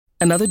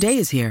Another day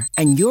is here,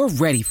 and you're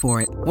ready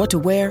for it. What to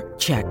wear?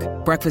 Check.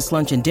 Breakfast,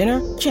 lunch, and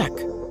dinner? Check.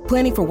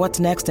 Planning for what's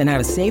next and how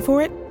to save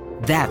for it?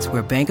 That's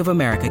where Bank of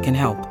America can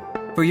help.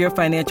 For your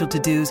financial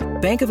to-dos,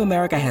 Bank of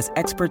America has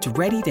experts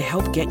ready to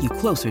help get you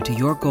closer to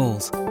your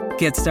goals.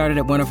 Get started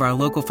at one of our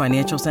local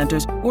financial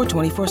centers or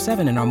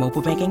 24/7 in our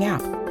mobile banking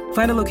app.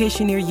 Find a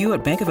location near you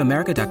at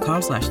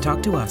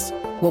bankofamerica.com/talktous.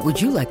 What would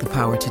you like the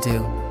power to do?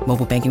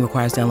 Mobile banking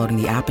requires downloading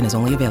the app and is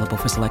only available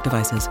for select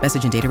devices.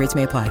 Message and data rates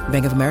may apply.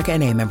 Bank of America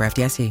N.A., member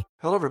FDIC.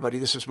 Hello, everybody.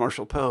 This is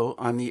Marshall Poe.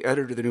 I'm the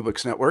editor of the New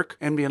Books Network.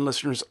 NBN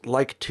listeners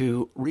like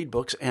to read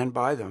books and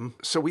buy them.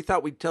 So we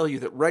thought we'd tell you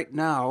that right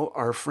now,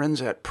 our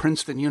friends at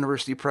Princeton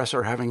University Press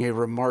are having a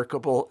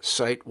remarkable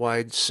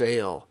site-wide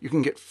sale. You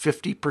can get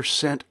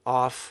 50%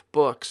 off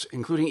books,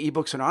 including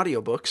ebooks and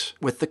audiobooks,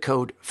 with the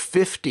code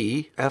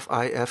 50,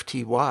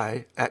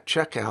 F-I-F-T-Y, at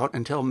checkout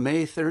until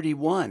May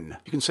 31.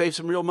 You can save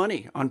some real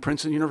money on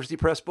Princeton University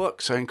Press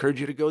books. I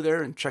encourage you to go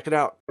there and check it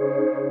out.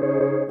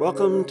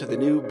 Welcome to the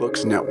New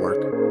Books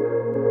Network.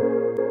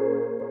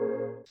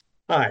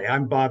 Hi,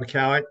 I'm Bob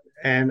Cowett,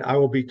 and I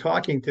will be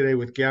talking today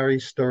with Gary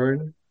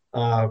Stern,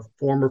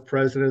 former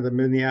president of the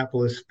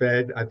Minneapolis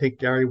Fed. I think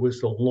Gary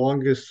was the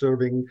longest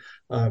serving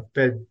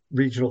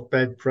regional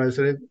Fed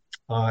president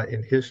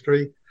in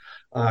history.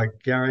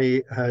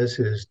 Gary has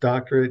his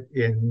doctorate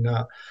in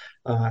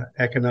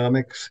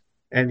economics,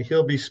 and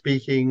he'll be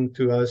speaking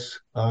to us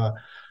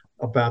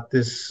about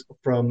this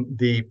from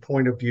the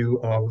point of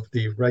view of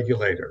the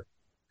regulator.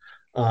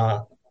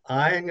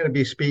 I am going to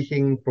be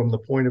speaking from the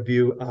point of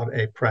view of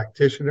a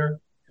practitioner.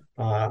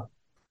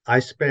 I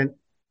spent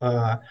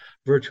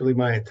virtually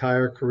my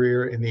entire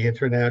career in the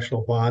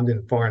international bond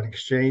and foreign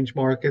exchange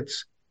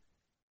markets.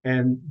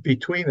 And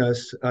between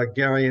us,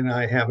 Gary and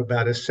I have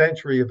about a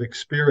century of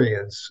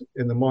experience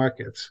in the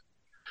markets.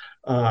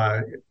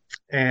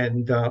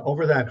 And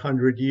over that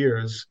 100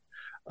 years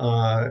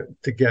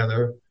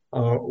together,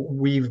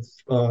 we've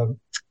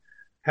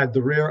had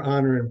the rare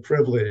honor and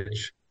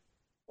privilege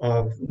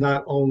of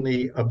not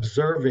only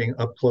observing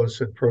up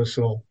close and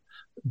personal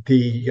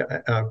the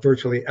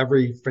virtually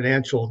every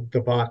financial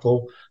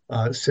debacle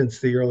since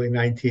the early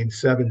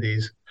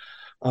 1970s,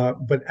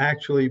 but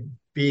actually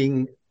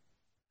being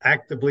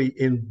actively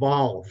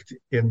involved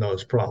in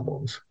those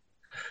problems.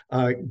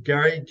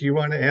 Gary, do you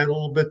want to add a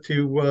little bit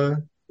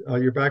to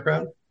your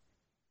background?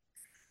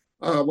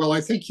 Well,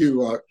 I think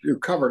you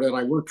covered it.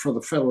 I worked for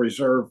the Federal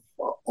Reserve,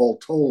 all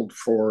told,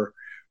 for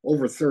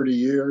over 30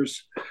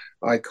 years.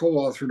 I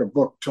co-authored a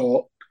book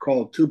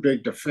called Too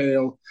Big to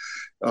Fail,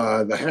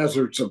 The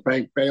Hazards of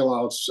Bank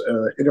Bailouts.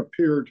 It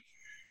appeared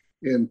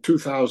in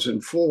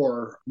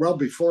 2004, well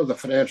before the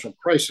financial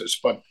crisis,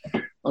 but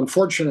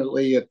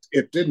unfortunately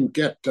it didn't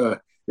get a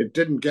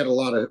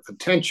lot of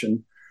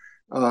attention.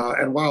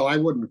 And while I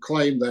wouldn't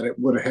claim that it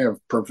would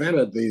have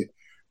prevented the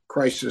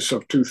crisis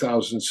of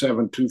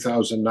 2007,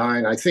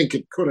 2009, I think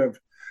it could have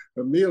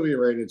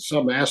ameliorated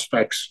some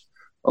aspects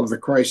of the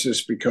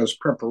crisis because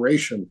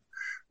preparation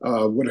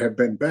would have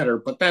been better.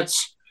 But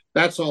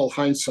that's all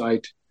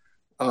hindsight,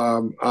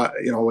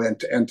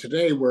 And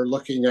today we're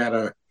looking at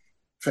a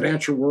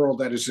financial world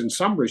that is in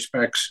some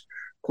respects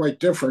quite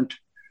different,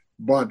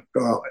 but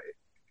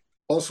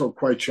also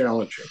quite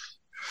challenging.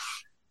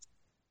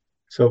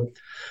 So,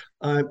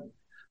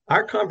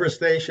 our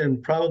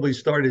conversation probably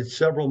started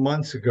several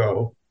months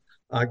ago.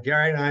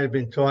 Gary and I have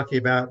been talking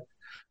about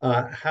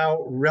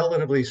how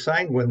relatively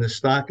sanguine the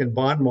stock and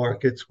bond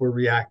markets were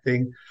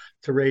reacting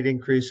to rate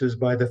increases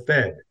by the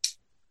Fed.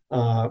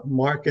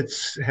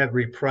 Markets had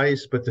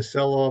repriced, but the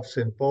sell-offs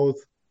in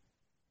both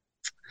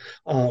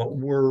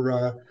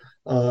were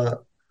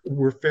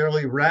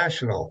fairly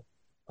rational.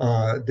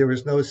 There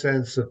was no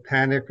sense of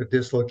panic or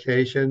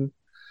dislocation,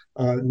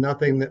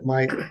 nothing that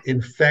might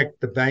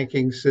infect the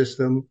banking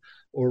system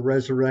or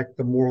resurrect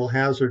the moral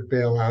hazard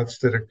bailouts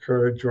that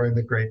occurred during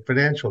the great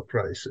financial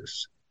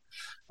crisis.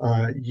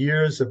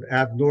 Years of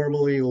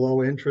abnormally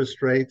low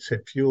interest rates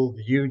had fueled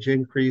a huge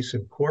increase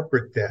in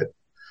corporate debt,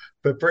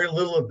 but very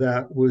little of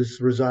that was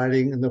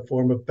residing in the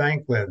form of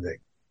bank lending.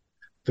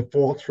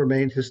 Defaults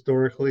remained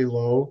historically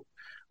low,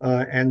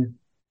 and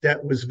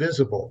debt was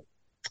visible.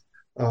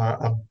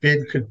 A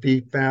bid could be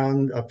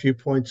found a few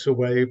points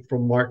away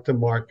from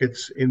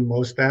mark-to-markets in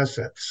most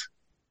assets.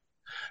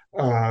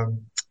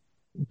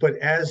 But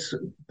as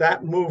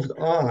that moved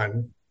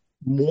on,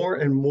 more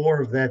and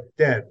more of that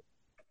debt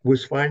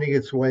was finding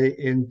its way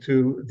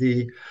into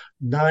the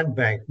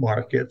non-bank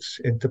markets,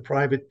 into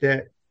private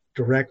debt,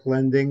 direct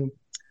lending,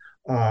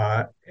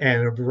 and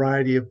a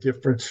variety of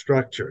different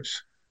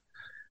structures.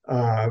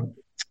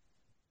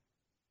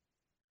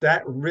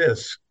 That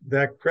risk,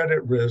 that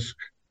credit risk,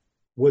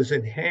 was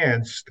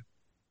enhanced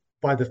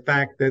by the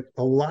fact that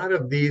a lot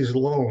of these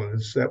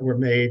loans that were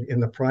made in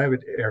the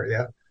private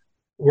area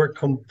were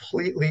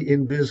completely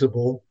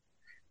invisible.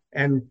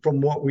 And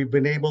from what we've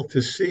been able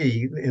to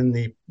see in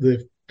the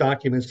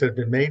documents that have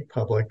been made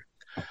public,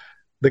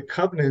 the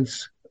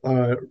covenants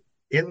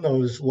in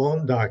those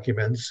loan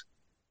documents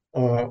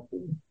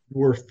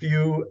were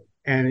few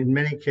and in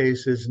many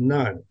cases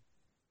none.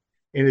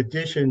 In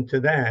addition to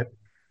that,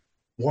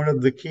 one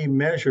of the key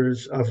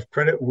measures of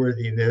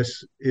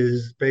creditworthiness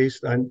is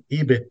based on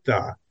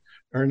EBITDA,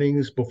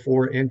 earnings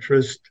before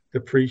interest,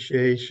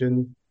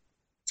 depreciation,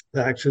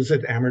 taxes,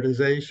 and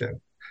amortization.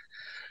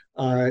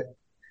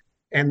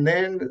 And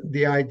then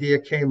the idea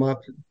came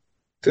up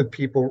to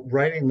people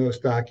writing those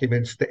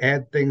documents to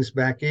add things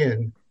back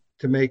in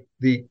to make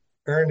the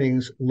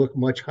earnings look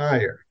much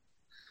higher.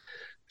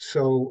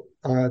 So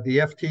the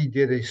FT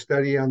did a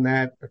study on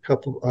that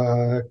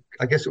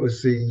I guess it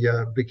was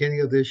the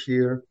beginning of this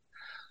year,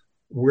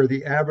 where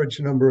the average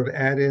number of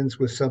add-ins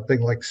was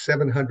something like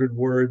 700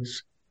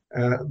 words.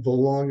 The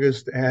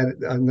longest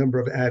number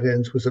of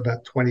add-ins was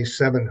about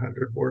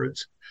 2,700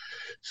 words.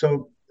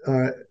 So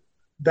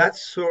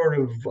that's sort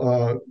of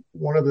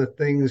one of the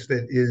things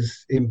that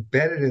is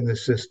embedded in the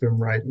system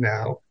right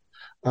now,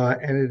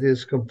 and it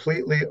is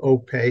completely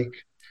opaque,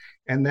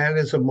 and that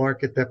is a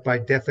market that by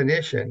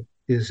definition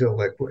is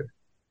illiquid.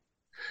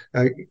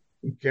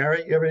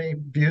 Gary, you have any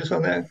views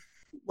on that?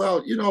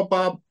 Well,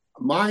 Bob,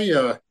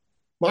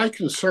 my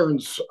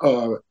concerns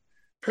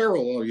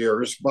parallel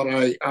yours, but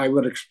I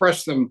would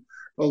express them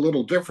a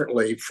little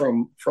differently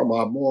from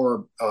a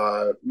more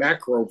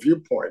macro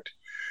viewpoint.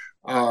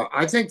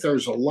 I think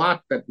there's a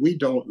lot that we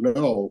don't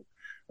know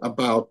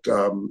about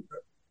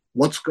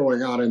what's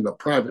going on in the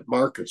private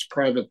markets,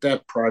 private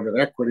debt, private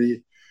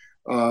equity.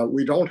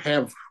 We don't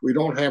have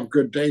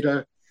good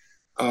data.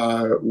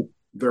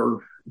 There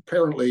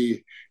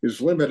apparently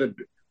is limited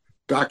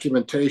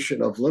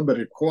documentation of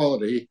limited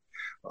quality,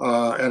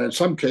 and in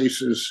some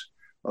cases,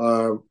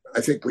 I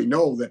think we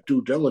know that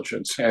due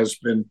diligence has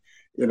been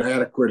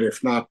inadequate,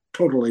 if not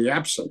totally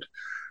absent.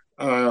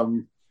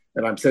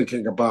 And I'm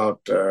thinking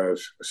about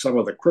some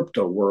of the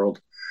crypto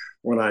world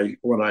when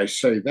I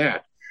say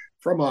that.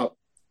 From a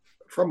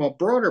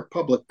broader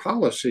public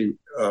policy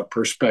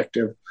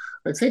perspective,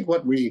 I think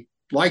what we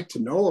like to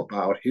know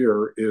about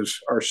here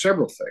are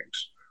several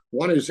things.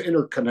 One is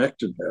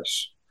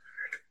interconnectedness,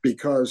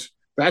 because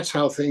that's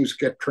how things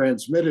get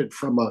transmitted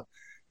from a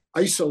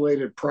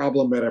isolated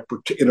problem in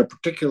a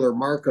particular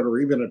market or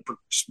even a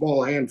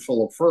small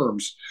handful of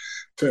firms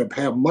to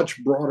have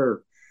much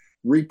broader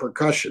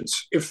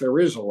repercussions if there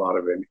is a lot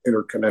of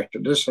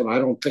interconnectedness. And I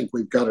don't think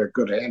we've got a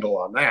good handle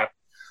on that.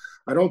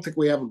 I don't think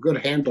we have a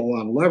good handle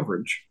on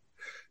leverage,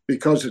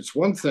 because it's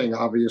one thing,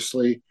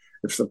 obviously,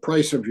 if the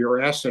price of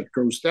your asset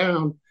goes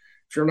down,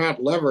 if you're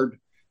not levered,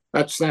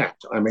 that's that.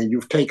 I mean,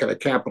 you've taken a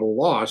capital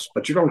loss,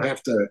 but you don't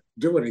have to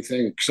do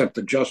anything except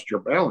adjust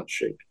your balance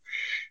sheet.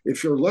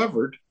 If you're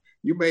levered,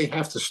 you may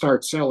have to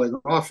start selling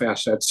off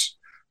assets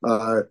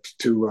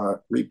to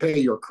repay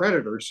your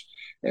creditors,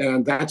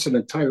 and that's an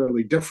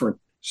entirely different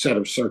set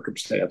of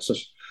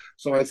circumstances.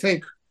 So I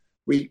think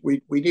we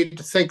need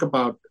to think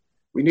about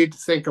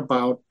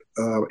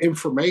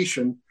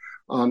information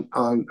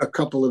on a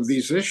couple of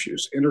these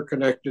issues: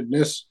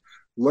 interconnectedness,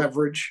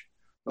 leverage,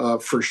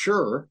 for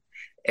sure,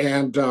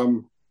 and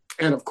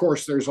of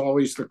course there's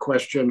always the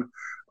question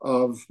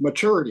of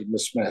maturity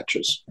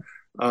mismatches.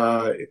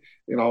 And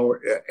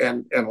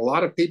a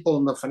lot of people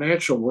in the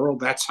financial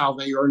world, that's how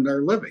they earn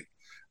their living,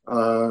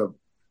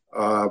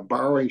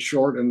 borrowing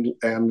short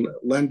and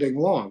lending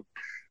long.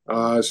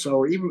 And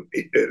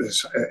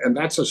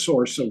that's a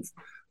source of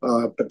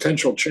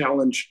potential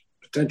challenge,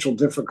 potential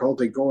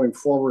difficulty going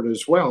forward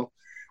as well.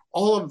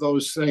 All of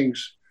those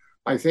things,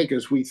 I think,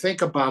 as we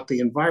think about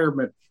the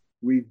environment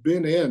we've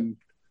been in,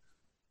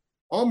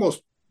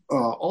 almost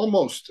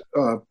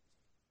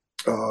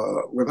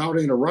without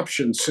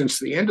interruption since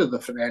the end of the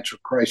financial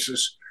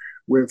crisis,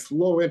 with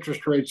low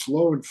interest rates,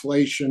 low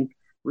inflation,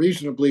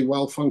 reasonably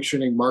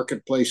well-functioning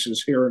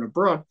marketplaces here and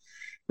abroad,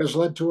 has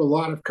led to a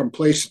lot of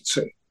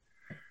complacency.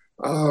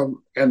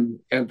 And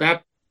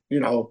that,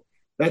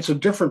 that's a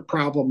different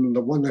problem than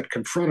the one that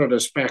confronted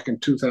us back in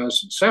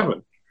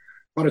 2007,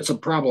 but it's a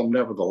problem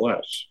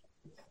nevertheless.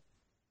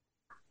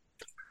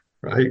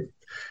 Right.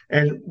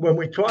 And when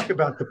we talk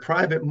about the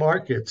private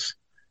markets,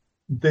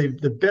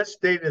 the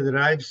best data that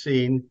I've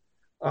seen,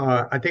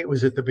 I think it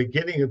was at the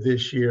beginning of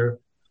this year,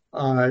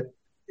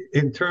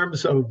 in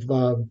terms of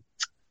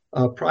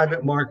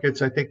private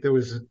markets, I think there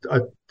was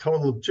a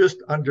total of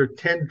just under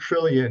 10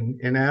 trillion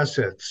in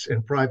assets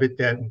in private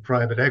debt and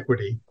private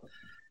equity,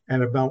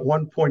 and about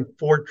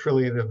 1.4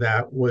 trillion of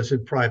that was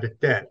in private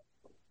debt.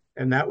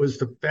 And that was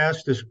the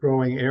fastest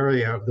growing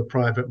area of the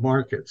private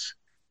markets.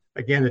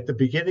 Again, at the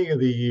beginning of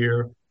the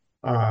year,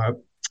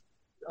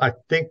 I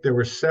think there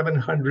were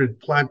 700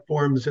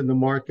 platforms in the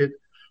market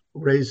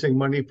raising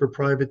money for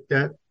private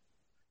debt.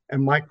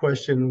 And my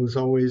question was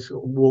always,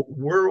 well,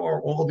 where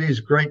are all these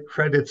great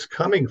credits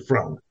coming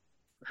from?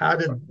 How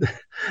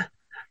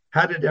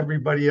did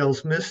everybody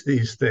else miss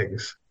these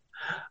things?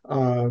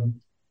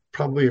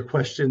 Probably a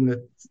question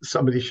that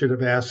somebody should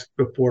have asked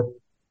before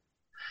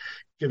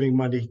giving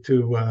money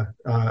to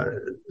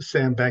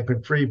Sam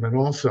Bankman-Friedman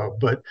also.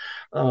 But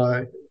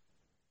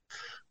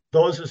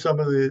those are some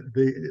of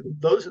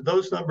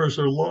those numbers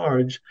are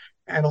large,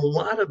 and a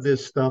lot of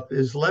this stuff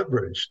is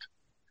leveraged.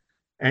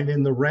 And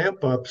in the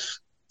ramp ups,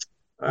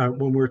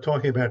 when we're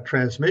talking about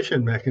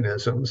transmission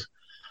mechanisms,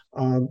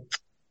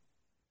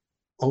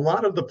 a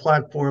lot of the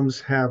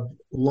platforms have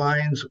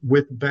lines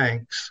with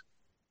banks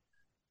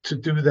to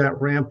do that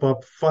ramp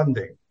up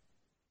funding.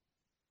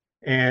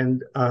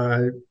 And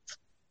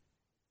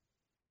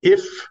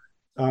if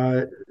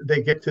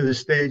they get to the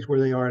stage where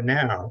they are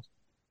now,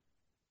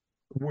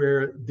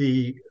 where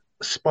the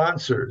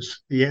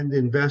sponsors, the end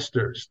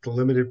investors, the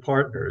limited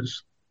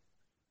partners,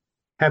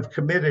 have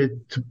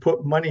committed to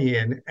put money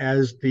in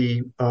as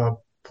the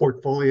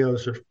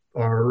portfolios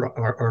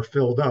are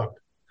filled up.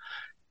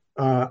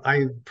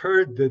 I've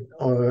heard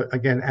that,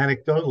 again,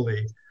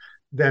 anecdotally,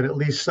 that at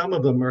least some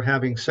of them are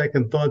having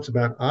second thoughts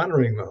about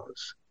honoring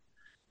those.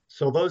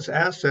 So those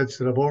assets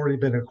that have already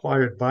been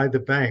acquired by the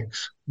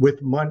banks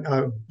with money,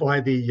 by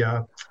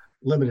the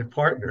limited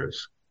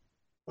partners,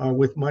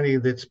 with money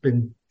that's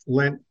been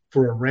lent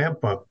for a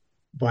ramp up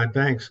by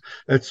banks,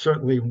 that's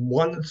certainly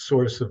one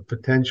source of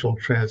potential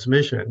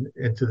transmission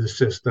into the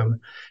system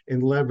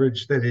in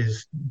leverage that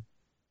is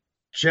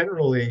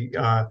generally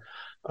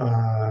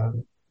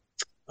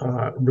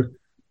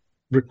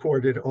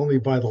recorded only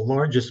by the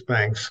largest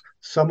banks,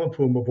 some of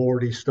whom have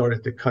already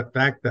started to cut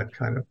back that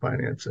kind of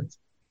financing.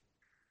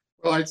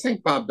 Well, I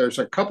think, Bob, there's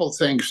a couple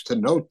things to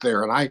note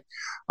there, and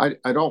I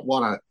don't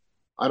want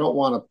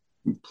to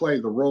play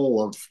the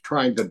role of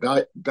trying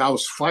to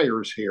douse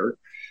fires here,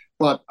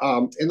 but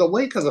in the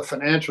wake of the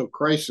financial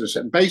crisis,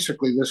 and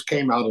basically this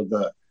came out of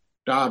the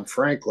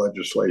Dodd-Frank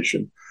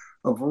legislation,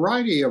 a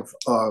variety of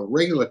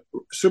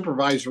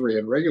supervisory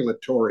and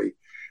regulatory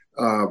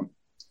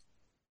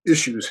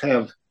issues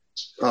have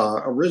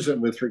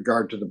arisen with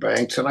regard to the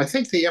banks, and I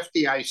think the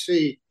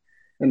FDIC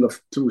and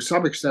to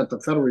some extent the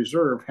Federal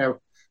Reserve have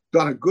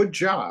done a good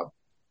job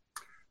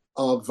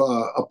of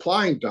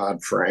applying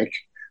Dodd-Frank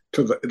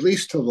at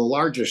least to the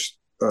largest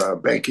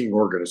banking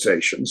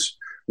organizations,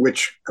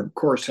 which of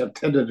course have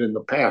tended in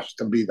the past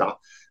to be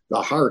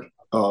the heart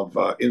of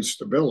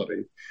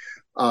instability.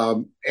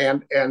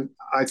 And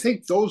I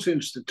think those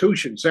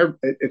institutions,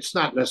 it's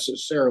not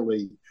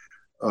necessarily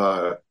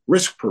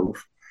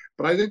risk-proof,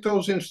 but I think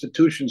those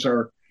institutions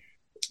are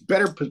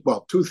better,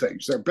 well, two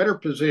things. They're better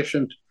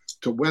positioned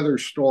to weather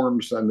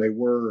storms than they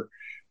were,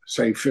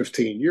 say,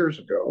 15 years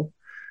ago.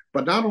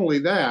 But not only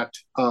that,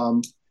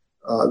 the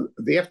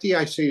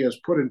FDIC has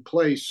put in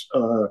place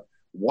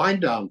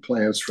wind-down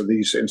plans for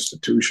these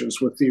institutions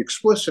with the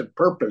explicit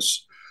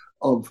purpose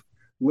of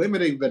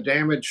limiting the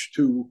damage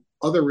to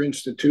other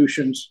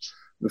institutions,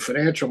 the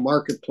financial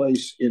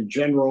marketplace in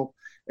general,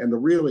 and the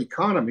real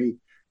economy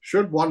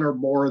should one or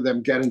more of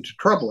them get into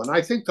trouble. And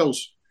I think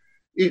those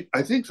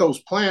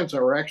plans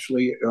are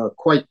actually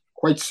quite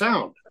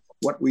sound.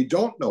 What we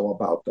don't know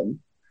about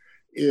them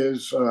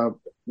is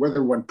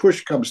whether when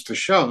push comes to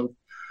shove,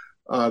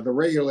 the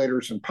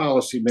regulators and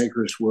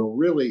policymakers will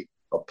really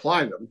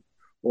apply them,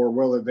 or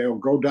whether they'll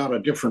go down a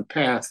different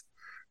path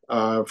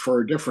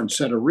for a different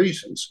set of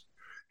reasons.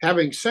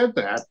 Having said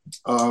that,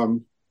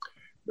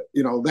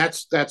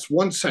 that's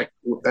one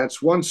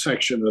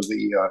section of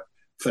the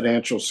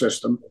financial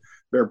system.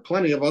 There are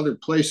plenty of other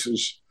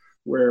places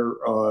where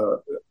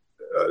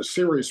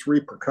serious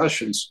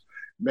repercussions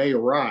may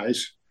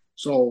arise.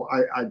 So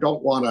I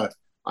don't want to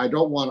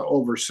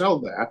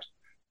oversell that.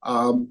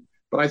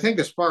 But I think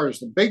as far as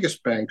the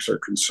biggest banks are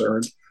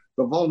concerned,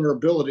 the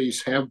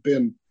vulnerabilities have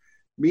been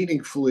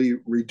meaningfully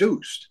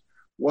reduced.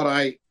 What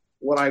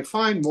I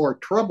find more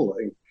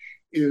troubling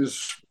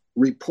is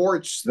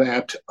reports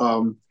that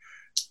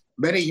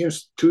many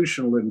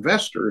institutional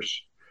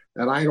investors,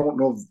 and I don't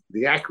know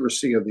the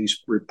accuracy of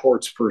these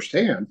reports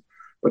firsthand,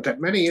 but that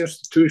many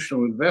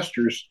institutional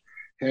investors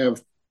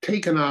have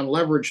taken on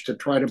leverage to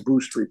try to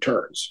boost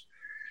returns.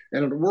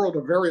 And in a world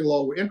of very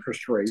low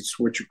interest rates,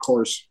 which of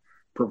course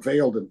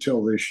prevailed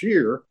until this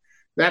year,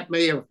 that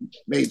may have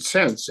made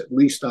sense, at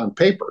least on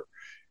paper.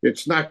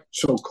 It's not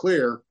so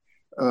clear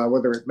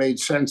whether it made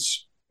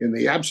sense in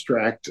the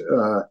abstract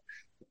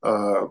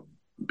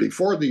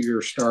before the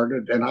year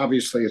started, and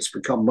obviously it's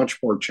become much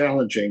more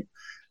challenging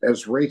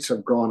as rates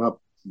have gone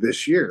up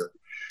this year.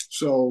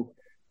 So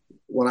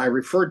when I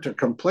referred to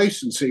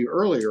complacency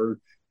earlier,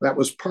 that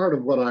was part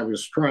of what I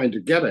was trying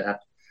to get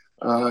at.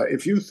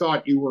 If you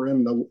thought you were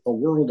in a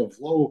world of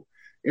low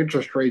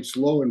interest rates,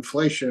 low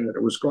inflation, and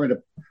it was going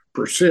to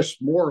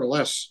persist more or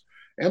less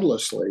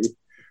endlessly,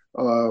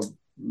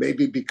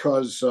 maybe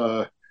because,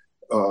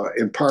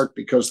 in part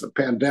because the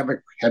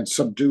pandemic had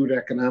subdued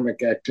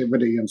economic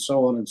activity and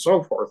so on and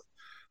so forth.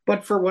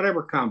 But for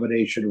whatever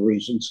combination of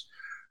reasons,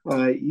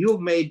 you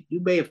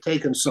may have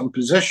taken some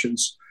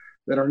positions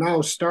that are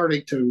now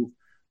starting to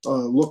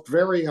look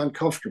very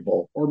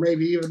uncomfortable, or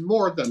maybe even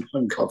more than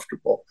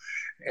uncomfortable.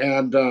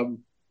 And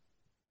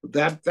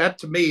that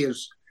to me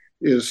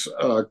is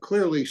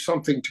clearly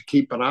something to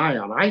keep an eye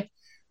on.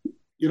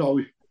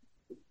 You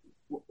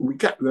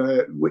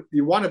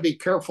want to be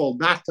careful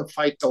not to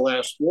fight the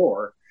last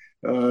war.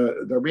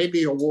 There may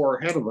be a war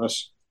ahead of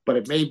us, but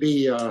it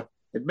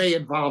may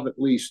involve at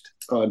least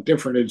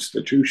different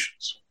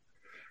institutions.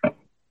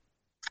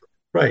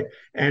 Right.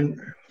 And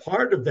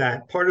part of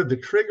the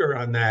trigger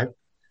on that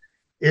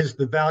is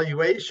the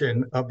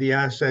valuation of the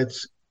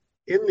assets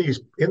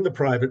in the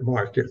private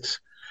markets,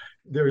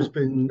 there's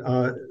been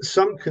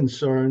some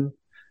concern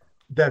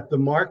that the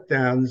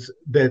markdowns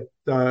that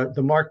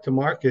the mark to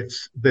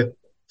markets that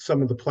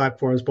some of the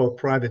platforms, both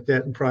private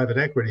debt and private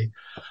equity,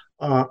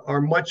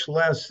 are much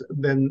less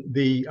than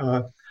the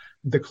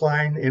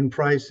decline in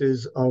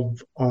prices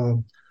of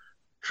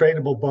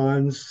tradable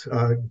bonds,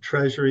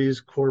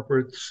 treasuries,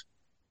 corporates,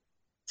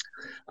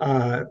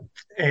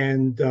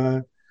 and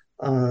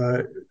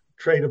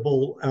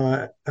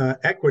tradable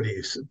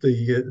equities,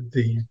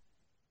 the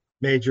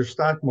major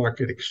stock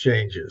market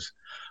exchanges.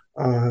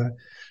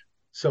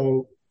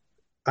 So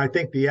I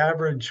think the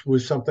average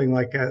was something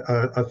like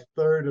a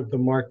third of the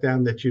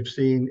markdown that you've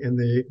seen in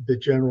the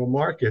general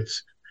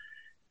markets.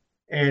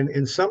 And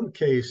in some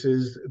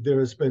cases,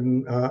 there's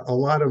been a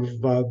lot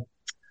of,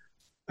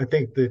 I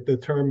think that the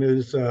term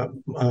is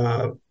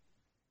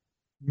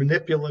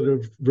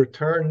manipulative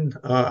return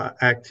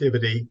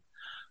activity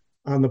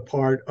on the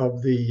part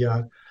of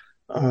the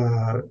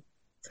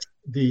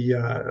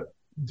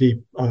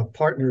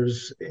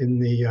partners in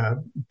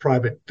the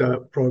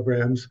private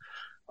programs.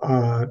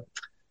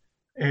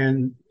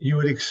 And you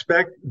would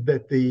expect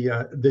that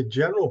the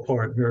general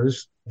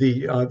partners,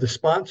 the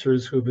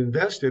sponsors who've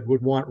invested,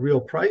 would want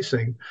real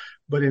pricing,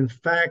 but in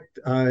fact,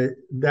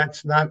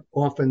 that's not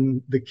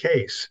often the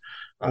case.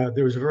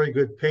 There was a very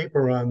good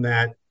paper on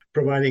that,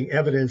 providing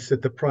evidence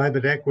that the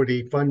private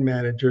equity fund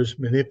managers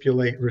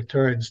manipulate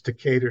returns to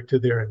cater to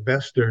their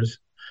investors,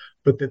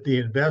 but that the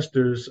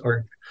investors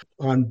are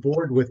on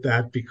board with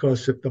that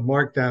because if the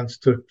markdowns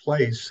took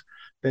place,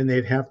 then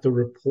they'd have to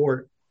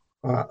report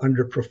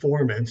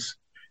underperformance.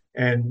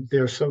 And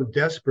they're so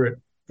desperate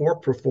for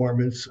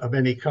performance of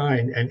any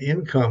kind and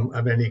income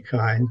of any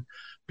kind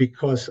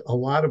because a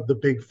lot of the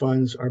big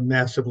funds are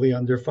massively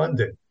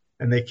underfunded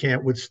and they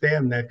can't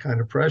withstand that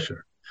kind of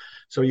pressure.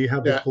 So you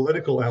have the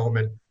political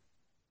element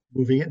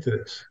moving into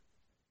this.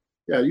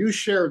 Yeah, you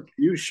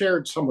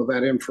shared some of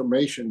that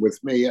information with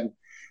me, and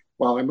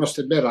while I must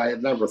admit I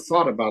had never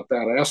thought about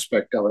that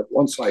aspect of it,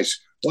 once I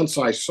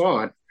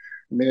saw it,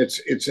 I mean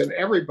it's in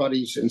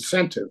everybody's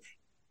incentive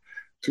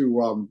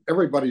to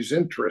everybody's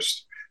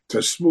interest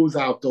to smooth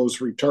out those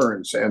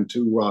returns and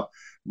to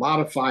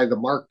modify the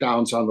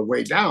markdowns on the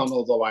way down,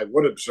 although I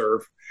would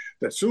observe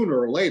that sooner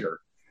or later,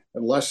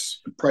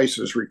 unless the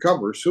prices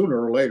recover,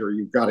 sooner or later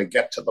you've got to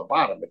get to the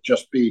bottom. It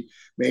just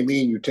may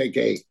mean you take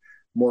a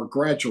more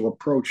gradual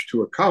approach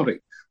to accounting.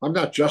 I'm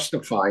not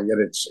justifying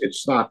it.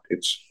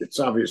 It's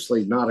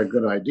obviously not a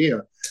good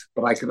idea,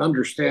 but I can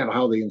understand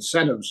how the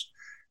incentives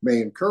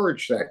may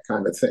encourage that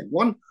kind of thing.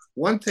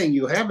 One thing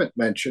you haven't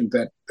mentioned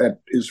that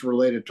is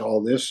related to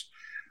all this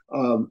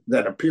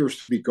that appears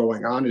to be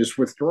going on is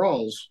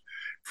withdrawals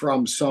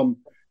from some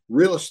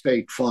real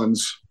estate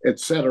funds, et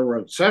cetera,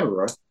 et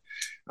cetera.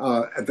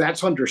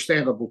 That's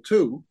understandable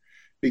too,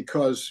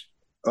 because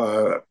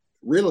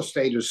real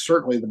estate is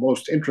certainly the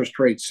most interest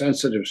rate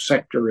sensitive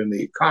sector in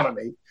the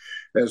economy.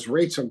 As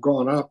rates have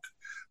gone up,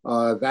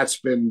 that's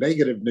been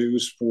negative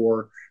news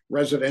for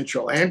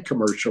residential and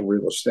commercial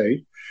real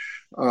estate.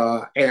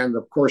 And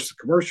of course, the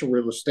commercial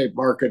real estate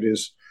market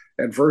is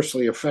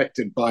adversely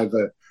affected by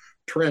the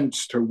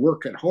trends to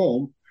work at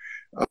home.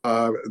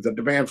 The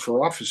demand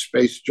for office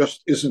space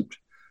just isn't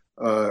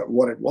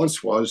what it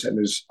once was and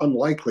is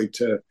unlikely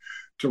to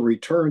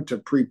return to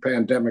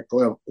pre-pandemic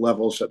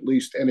levels, at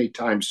least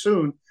anytime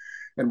soon.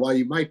 And while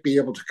you might be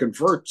able to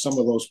convert some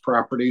of those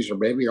properties, or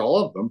maybe all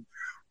of them,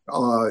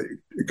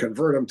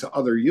 convert them to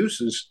other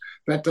uses,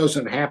 that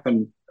doesn't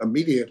happen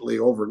immediately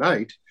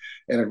overnight,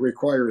 and it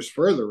requires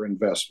further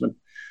investment.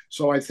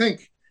 So I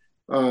think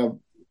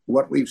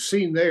what we've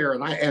seen there,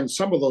 and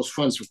some of those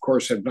funds, of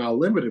course, have now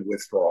limited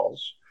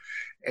withdrawals,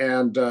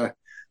 and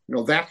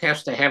that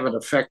has to have an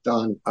effect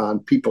on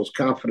people's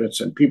confidence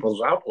and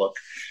people's outlook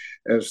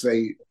as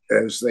they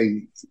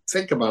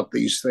think about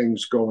these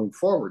things going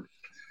forward.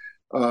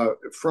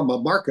 From a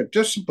market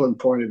discipline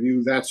point of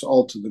view, that's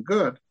all to the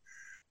good.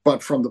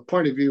 But from the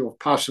point of view of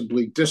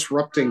possibly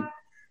disrupting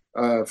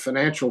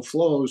financial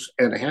flows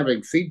and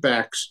having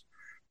feedbacks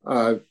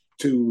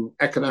to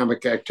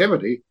economic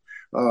activity,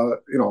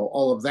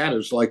 all of that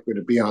is likely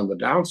to be on the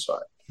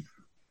downside.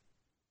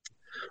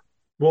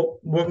 Well,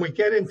 when we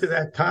get into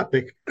that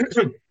topic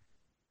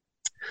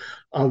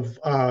of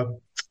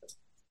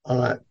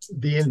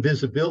the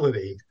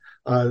invisibility,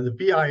 the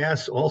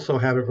BIS also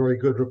had a very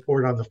good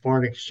report on the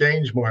foreign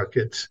exchange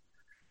markets.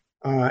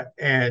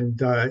 And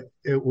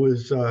it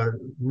was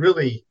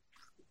really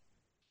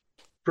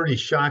pretty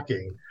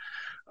shocking.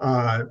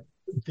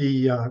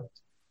 The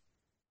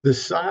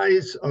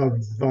size of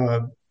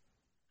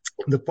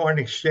the foreign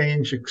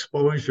exchange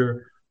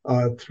exposure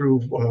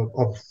through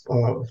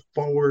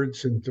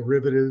forwards and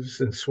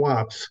derivatives and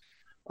swaps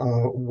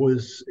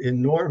was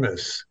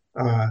enormous.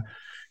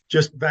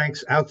 Just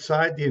banks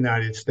outside the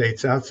United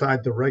States,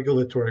 outside the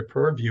regulatory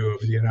purview of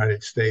the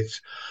United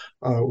States,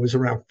 was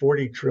around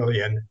 40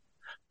 trillion.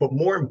 But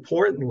more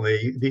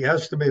importantly, the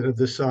estimate of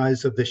the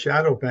size of the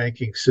shadow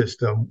banking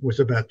system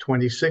was about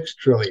 26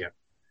 trillion.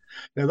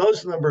 Now,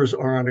 those numbers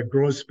are on a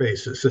gross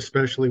basis,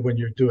 especially when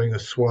you're doing a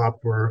swap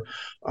or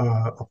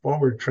a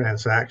forward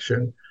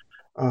transaction.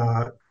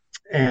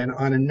 And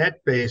on a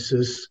net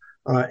basis,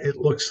 it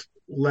looks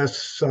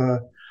less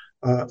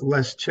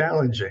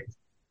challenging.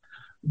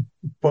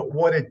 But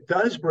what it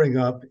does bring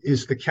up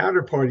is the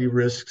counterparty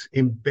risks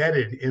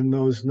embedded in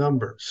those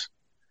numbers,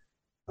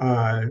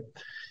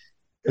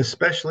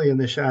 especially in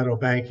the shadow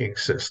banking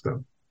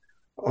system.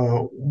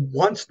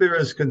 Once there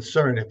is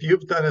concern, if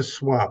you've done a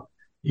swap,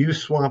 you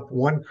swap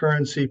one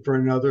currency for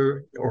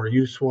another, or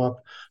you swap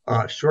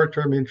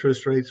short-term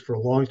interest rates for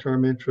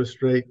long-term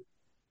interest rate.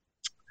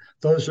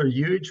 Those are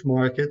huge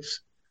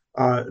markets.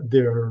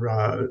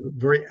 They're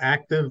very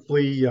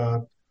actively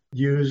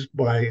used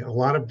by a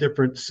lot of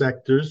different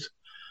sectors.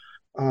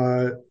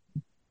 But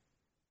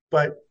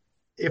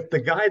if the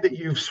guy that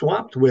you've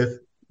swapped with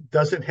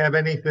doesn't have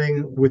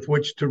anything with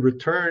which to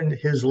return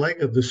his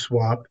leg of the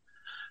swap,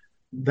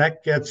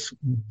 that gets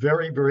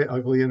very, very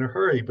ugly in a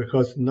hurry,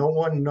 because no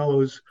one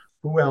knows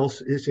who else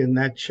is in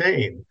that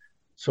chain.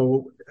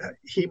 So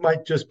he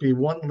might just be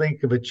one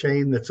link of a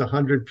chain that's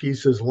 100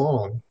 pieces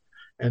long,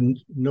 and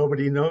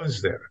nobody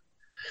knows there.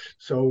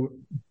 So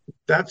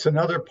that's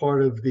another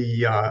part of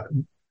the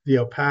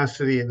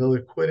opacity and the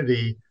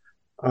liquidity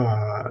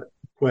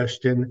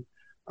question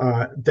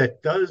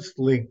that does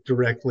link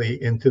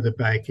directly into the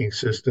banking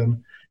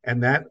system.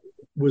 And that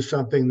was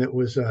something that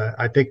was,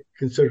 I think,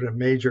 considered a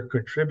major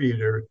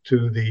contributor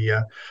to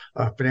the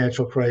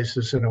financial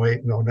crisis in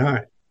 08 and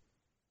 09.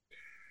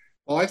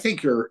 Well, I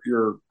think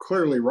you're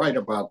clearly right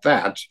about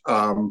that.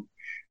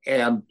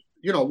 And,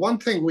 one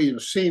thing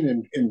we've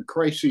seen in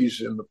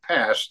crises in the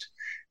past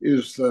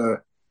is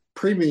the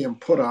premium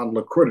put on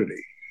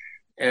liquidity.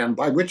 And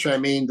by which I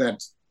mean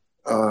that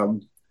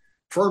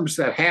firms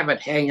that have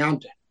it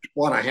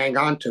want to hang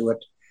on to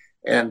it,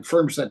 and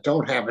firms that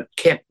don't have it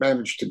can't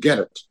manage to get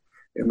it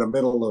in the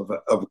middle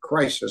of a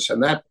crisis.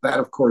 And that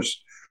of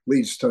course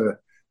leads to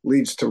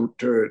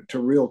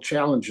real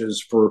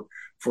challenges for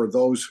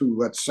those who,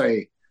 let's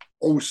say,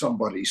 owe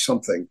somebody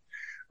something.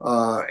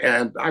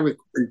 And I would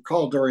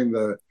recall during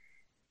the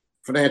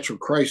financial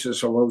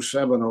crisis of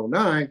 07,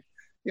 09,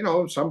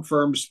 some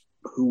firms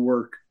who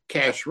were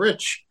cash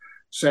rich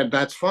said,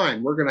 that's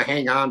fine, we're going to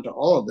hang on to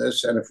all of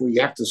this, and if we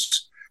have to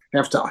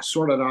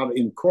sort it out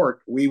in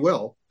court, we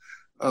will,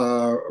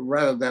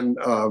 rather than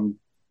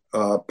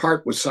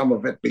part with some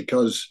of it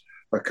because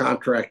a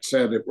contract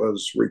said it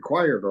was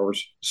required or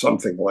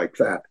something like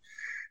that.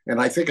 And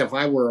I think if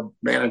I were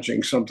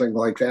managing something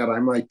like that, I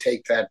might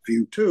take that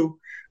view too,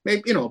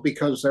 maybe,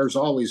 because there's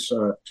always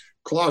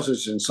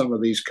clauses in some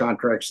of these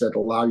contracts that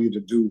allow you to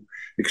do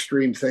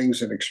extreme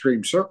things in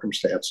extreme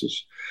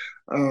circumstances.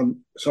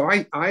 So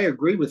I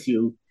agree with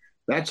you.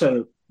 That's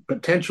a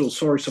potential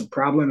source of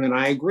problem. And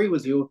I agree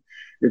with you.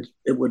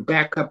 It would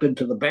back up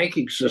into the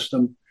banking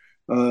system,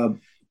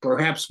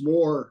 perhaps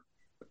more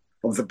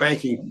of the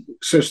banking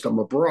system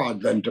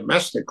abroad than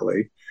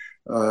domestically,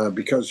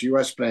 because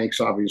U.S. banks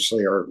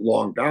obviously are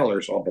long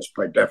dollars almost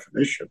by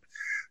definition.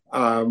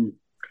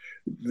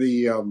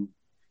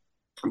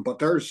 But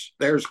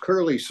there's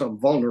clearly some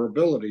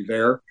vulnerability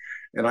there.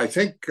 And I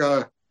think,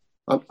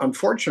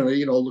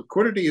 unfortunately,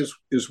 liquidity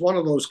is one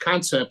of those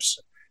concepts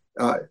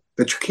that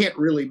you can't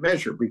really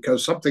measure,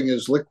 because something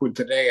is liquid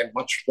today and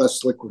much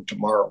less liquid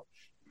tomorrow.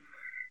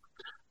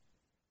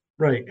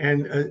 Right.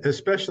 And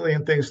especially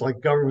in things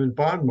like government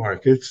bond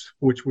markets,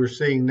 which we're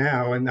seeing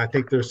now. And I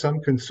think there's some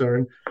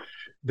concern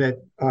that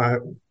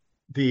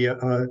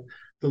the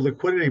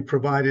liquidity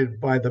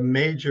provided by the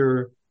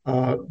major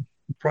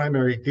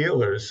primary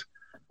dealers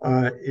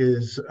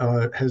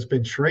has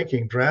been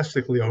shrinking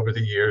drastically over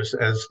the years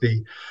as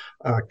the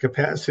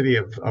capacity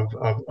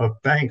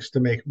of banks to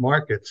make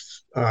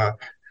markets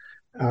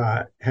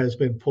has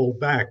been pulled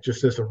back,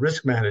 just as a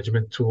risk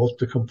management tool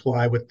to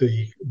comply with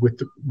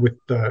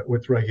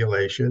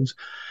regulations,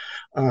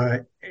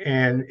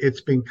 and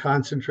it's been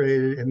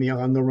concentrated in the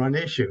on-the-run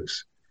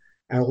issues.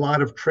 And a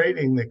lot of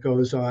trading that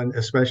goes on,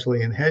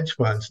 especially in hedge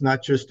funds,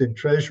 not just in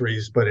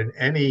treasuries, but in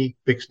any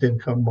fixed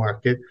income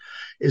market,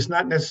 is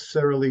not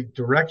necessarily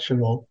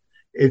directional.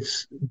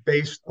 It's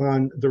based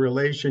on the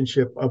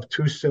relationship of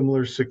two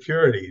similar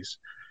securities.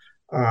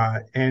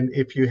 And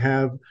if you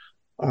have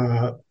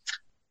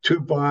two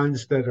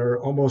bonds that are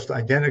almost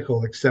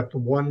identical, except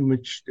one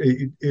which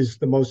is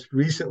the most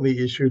recently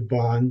issued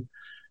bond,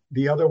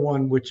 the other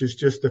one, which is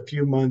just a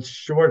few months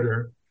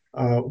shorter,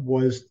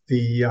 was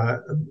the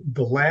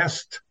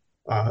last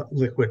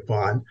liquid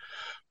bond.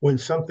 When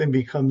something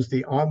becomes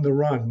the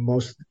on-the-run,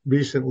 most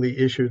recently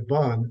issued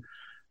bond,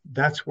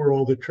 that's where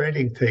all the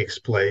trading takes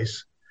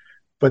place.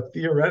 But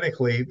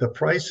theoretically, the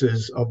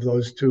prices of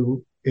those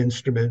two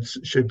instruments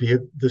should be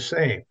the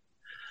same.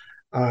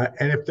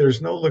 And if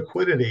there's no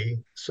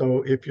liquidity,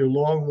 so if you're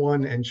long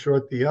one and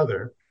short the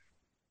other,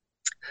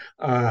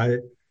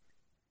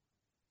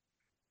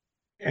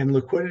 and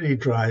liquidity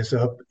dries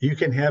up, you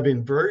can have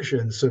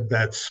inversions of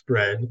that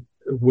spread,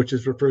 which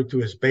is referred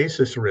to as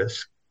basis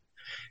risk.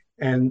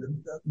 And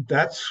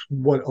that's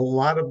what a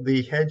lot of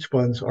the hedge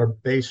funds are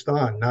based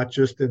on, not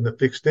just in the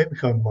fixed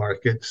income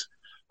markets,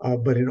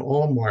 but in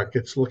all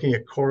markets, looking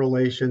at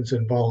correlations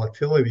and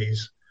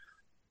volatilities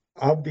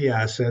of the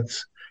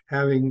assets,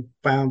 having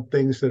found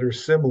things that are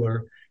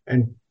similar,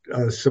 and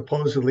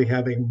supposedly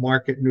having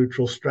market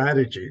neutral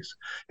strategies.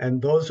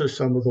 And those are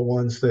some of the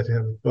ones that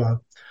have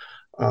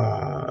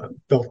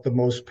felt the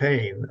most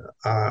pain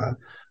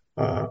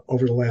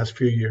over the last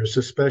few years,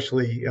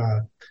 especially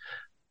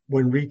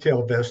when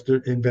retail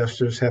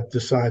investors have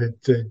decided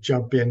to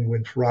jump in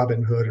with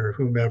Robinhood or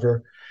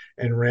whomever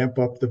and ramp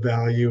up the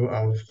value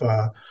of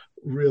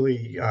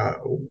really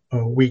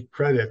weak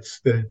credits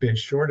that had been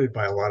shorted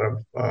by a lot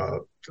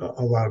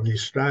of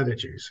these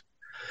strategies.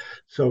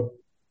 So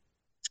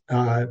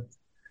that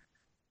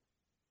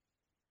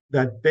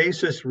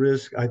basis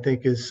risk, I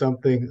think, is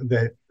something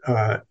that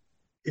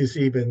is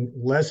even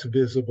less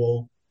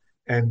visible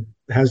and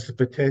has the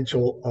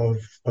potential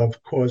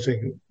of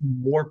causing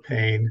more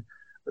pain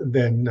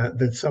than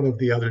some of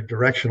the other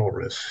directional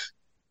risks.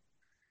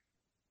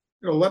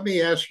 Let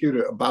me ask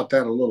you about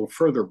that a little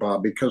further,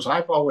 Bob, because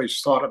I've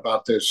always thought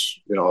about this,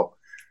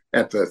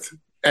 at the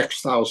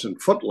X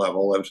thousand foot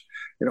level of,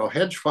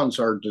 hedge funds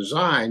are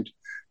designed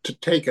to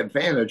take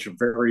advantage of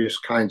various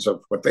kinds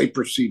of what they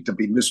perceive to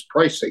be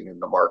mispricing in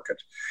the market.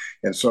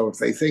 And so if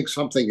they think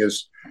something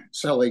is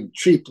selling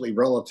cheaply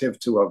relative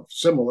to a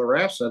similar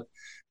asset,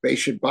 they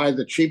should buy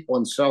the cheap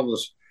one, sell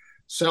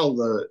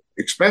the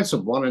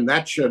expensive one, and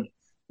that should,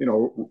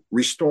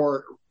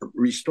 restore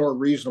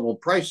reasonable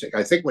pricing.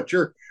 I think what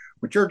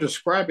you're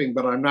describing,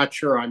 but I'm not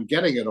sure I'm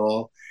getting it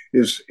all,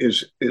 is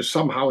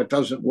somehow it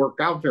doesn't work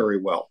out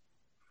very well.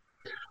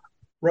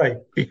 Right,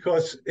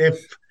 because if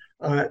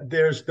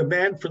there's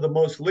demand for the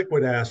most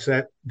liquid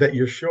asset that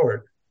you're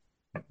short,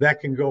 that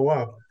can go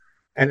up.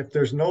 And if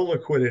there's no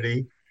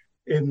liquidity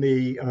in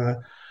the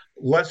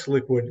less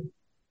liquid,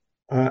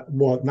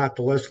 not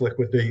the less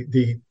liquid,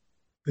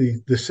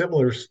 the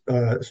similar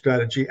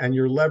strategy, and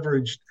you're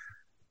leveraged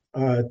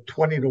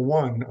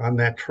 20-1 on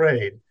that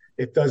trade,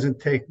 it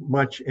doesn't take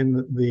much in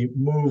the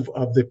move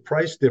of the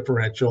price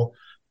differential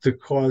to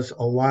cause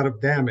a lot of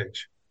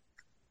damage.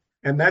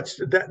 And that's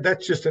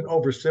just an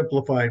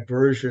oversimplified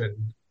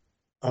version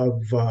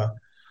of the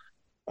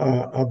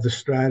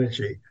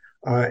strategy.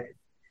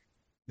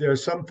 There are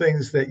some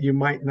things that you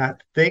might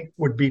not think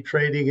would be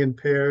trading in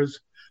pairs,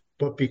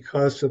 but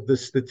because of the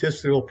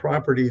statistical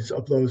properties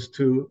of those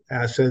two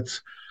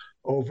assets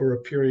over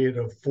a period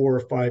of 4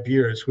 or 5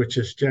 years, which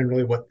is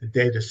generally what the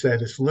data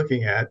set is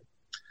looking at,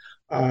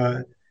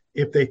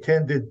 if they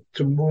tended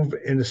to move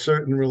in a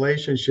certain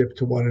relationship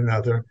to one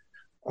another,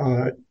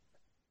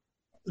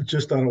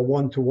 just on a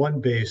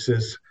one-to-one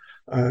basis,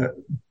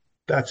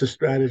 that's a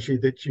strategy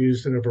that's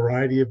used in a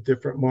variety of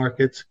different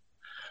markets.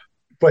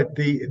 But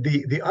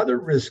the other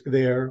risk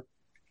there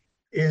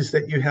is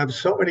that you have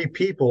so many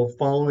people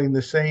following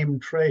the same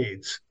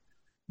trades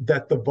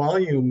that the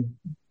volume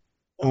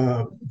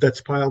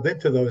that's piled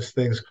into those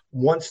things,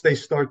 once they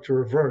start to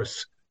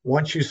reverse,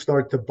 once you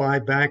start to buy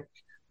back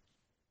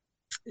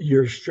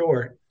your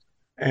short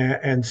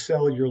and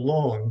sell your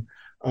long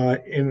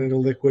in a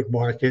liquid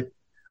market,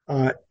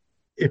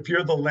 if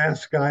you're the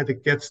last guy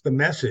that gets the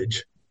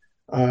message,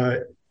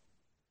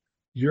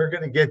 you're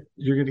going to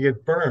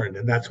get burned,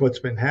 and that's what's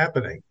been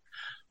happening.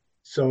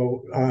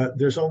 So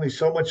there's only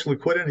so much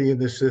liquidity in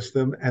the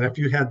system, and if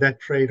you had that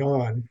trade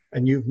on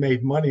and you've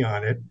made money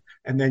on it,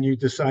 and then you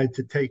decide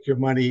to take your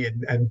money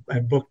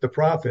and book the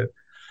profit,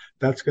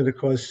 that's going to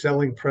cause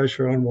selling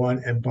pressure on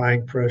one and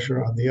buying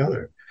pressure on the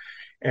other.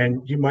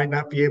 And you might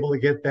not be able to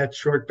get that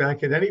short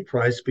back at any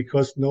price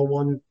because no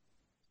one's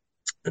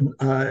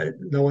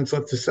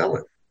left to sell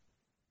it.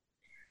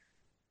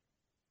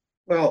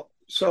 Well,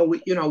 so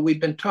we've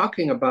been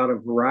talking about a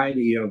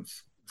variety of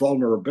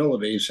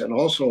vulnerabilities and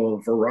also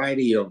a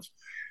variety of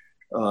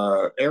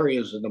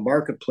areas in the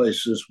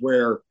marketplaces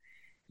where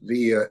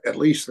at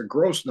least the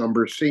gross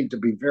numbers seem to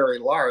be very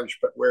large,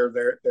 but where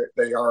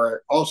they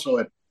are also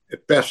at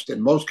best in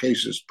most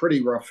cases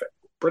pretty rough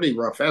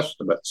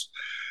estimates.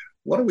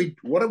 What do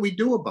we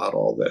do about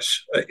all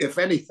this, if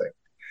anything?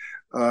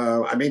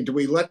 Do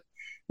we let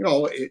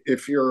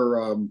if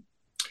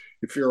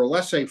you're a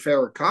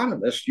laissez-faire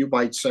economist, you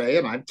might say,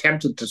 and I'm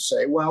tempted to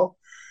say, well,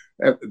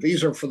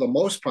 these are for the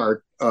most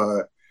part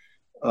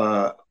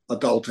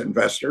adult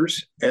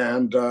investors,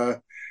 and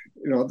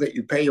that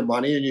you pay your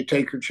money and you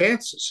take your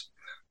chances.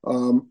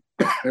 And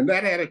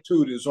that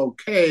attitude is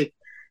okay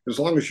as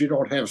long as you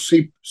don't have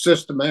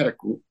systematic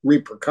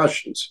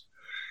repercussions.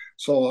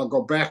 So I'll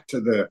go back to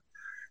the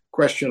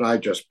question I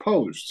just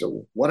posed.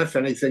 So what, if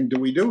anything, do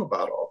we do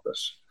about all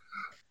this?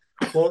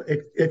 Well,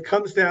 it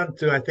comes down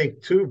to, I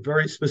think, two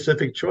very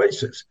specific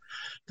choices.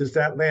 Does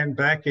that land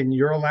back in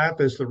your lap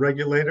as the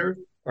regulator?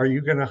 Are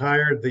you going to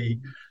hire the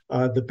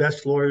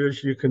best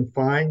lawyers you can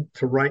find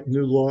to write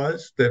new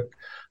laws that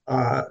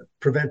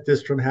prevent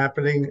this from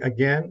happening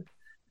again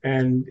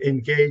and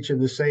engage in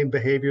the same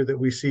behavior that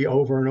we see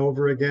over and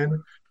over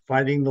again,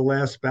 fighting the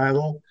last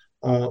battle,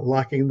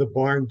 locking the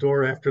barn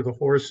door after the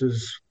horse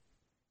is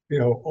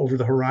over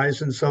the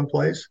horizon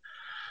someplace,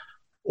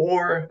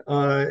 or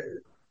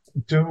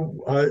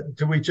do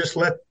we just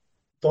let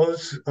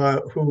those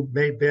who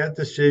made bad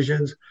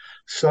decisions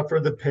suffer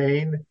the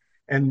pain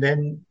and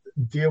then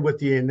deal with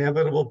the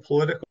inevitable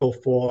political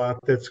fallout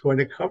that's going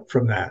to come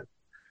from that?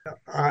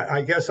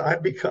 I guess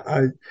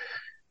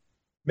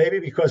maybe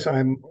because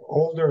I'm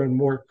older and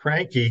more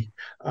cranky,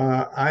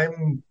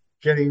 I'm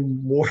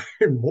getting more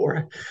and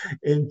more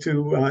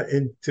into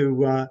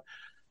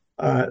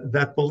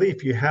that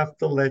belief. You have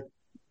to let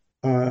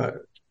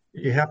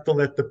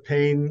the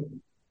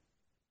pain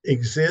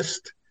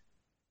exist,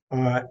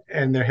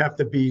 and there have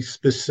to be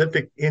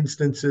specific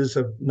instances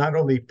of not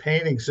only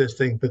pain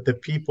existing, but the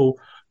people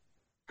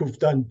who've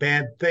done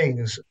bad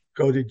things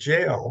go to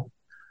jail,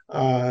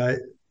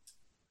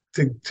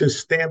 to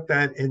stamp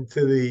that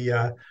into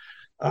the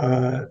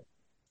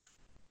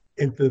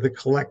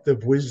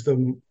collective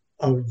wisdom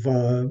of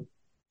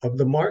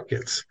the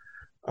markets.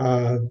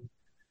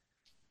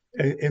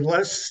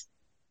 Unless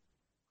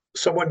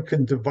someone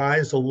can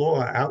devise a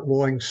law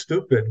outlawing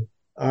stupid,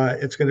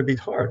 it's going to be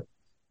hard.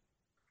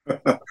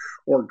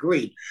 Or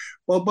greed.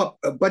 Well,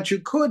 but you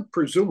could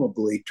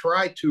presumably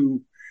try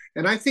to,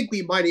 and I think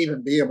we might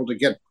even be able to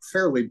get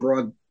fairly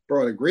broad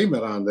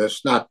agreement on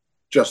this, not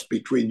just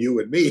between you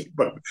and me,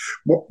 but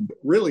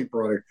really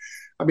broader.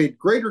 I mean,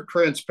 greater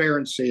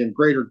transparency and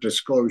greater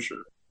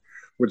disclosure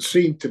would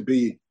seem to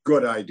be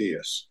good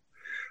ideas,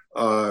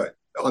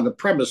 on the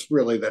premise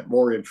really that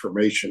more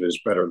information is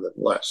better than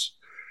less.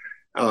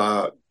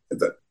 So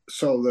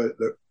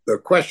the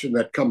question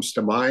that comes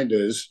to mind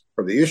is,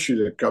 or the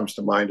issue that comes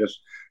to mind is,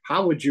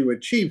 how would you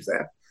achieve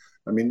that?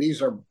 I mean,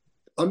 these are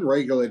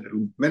unregulated.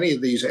 Many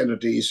of these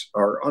entities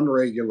are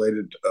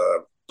unregulated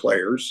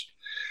players.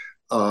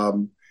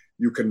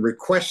 You can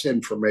request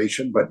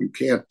information, but you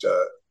can't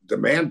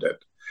demand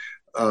it.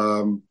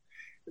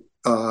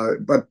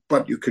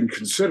 But you can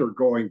consider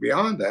going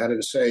beyond that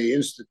and say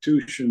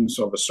institutions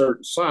of a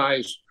certain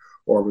size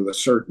or with a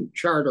certain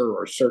charter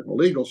or a certain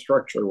legal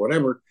structure or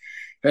whatever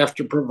have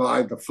to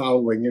provide the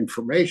following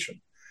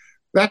information.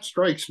 That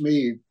strikes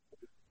me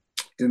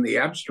in the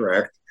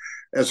abstract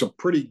as a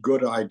pretty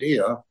good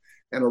idea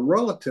and a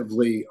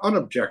relatively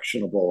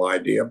unobjectionable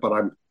idea, but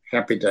I'm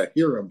happy to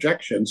hear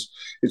objections.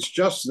 It's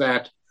just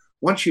that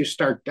once you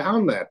start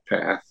down that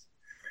path,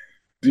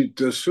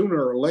 the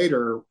sooner or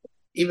later,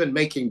 even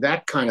making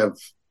that kind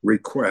of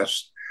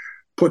request,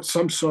 put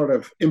some sort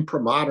of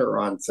imprimatur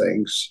on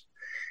things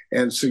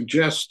and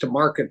suggest to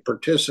market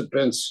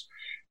participants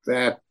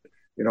that,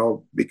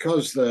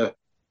 because the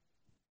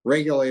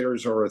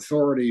regulators or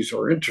authorities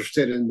are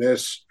interested in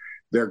this,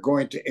 they're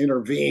going to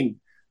intervene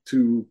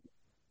to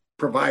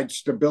provide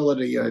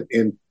stability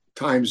in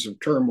times of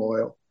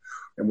turmoil,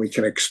 and we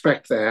can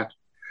expect that.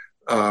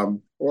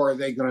 Or are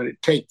they going to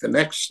take the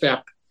next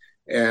step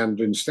and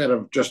instead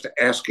of just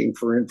asking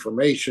for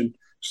information,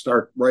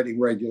 start writing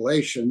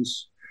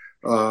regulations?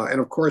 And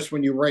of course,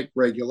 when you write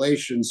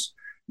regulations,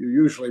 you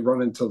usually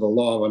run into the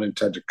law of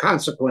unintended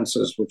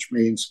consequences, which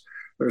means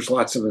there's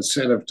lots of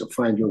incentive to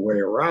find your way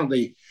around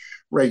the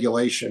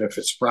regulation if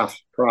it's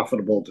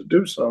profitable to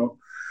do so.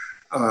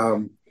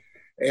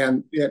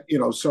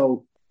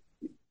 So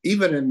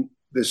even in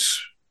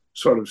this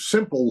sort of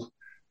simple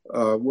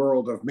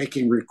world of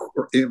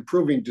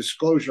improving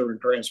disclosure and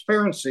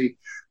transparency,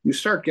 you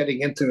start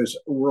getting into this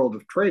world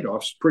of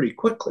trade-offs pretty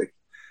quickly.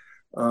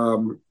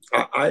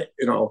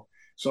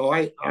 So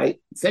I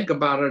think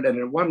about it, and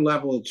at one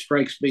level it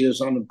strikes me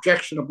as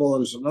unobjectionable,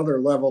 and at another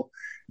level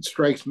it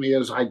strikes me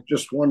as I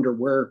just wonder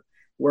where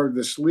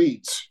this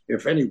leads,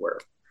 if anywhere.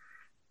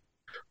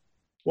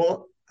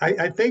 Well,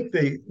 I think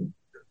the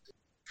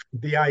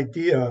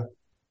idea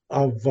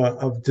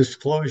of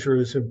disclosure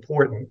is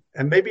important,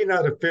 and maybe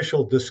not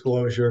official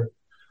disclosure,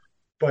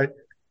 but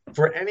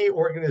for any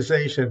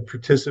organization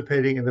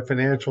participating in the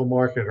financial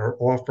market or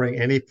offering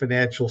any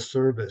financial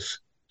service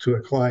to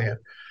a client,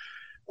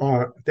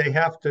 they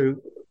have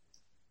to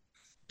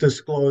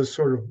disclose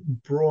sort of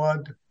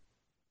broad,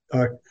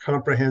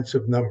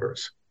 comprehensive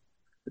numbers.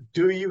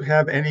 Do you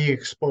have any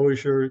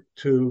exposure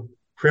to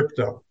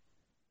crypto,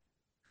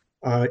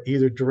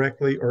 either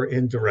directly or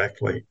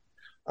indirectly?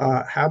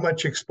 How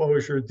much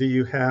exposure do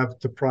you have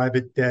to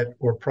private debt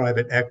or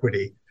private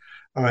equity,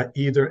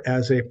 either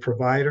as a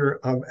provider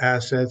of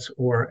assets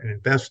or an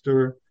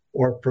investor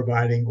or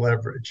providing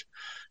leverage?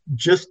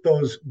 Just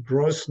those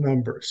gross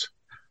numbers.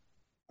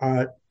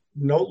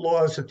 No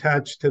laws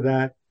attached to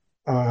that.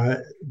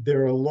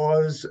 There are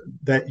laws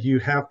that you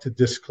have to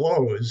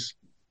disclose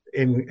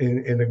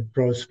in a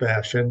gross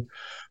fashion,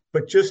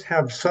 but just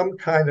have some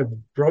kind of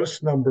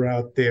gross number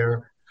out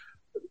there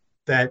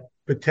that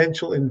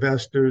potential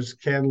investors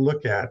can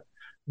look at,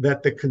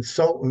 that the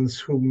consultants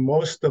who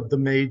most of the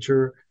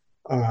major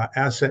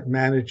asset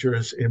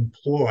managers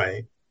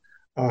employ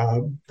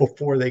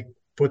before they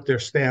put their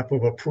stamp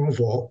of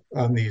approval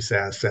on these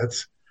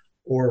assets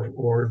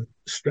or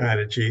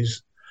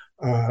strategies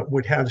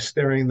would have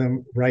staring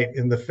them right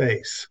in the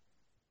face.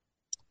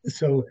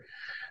 So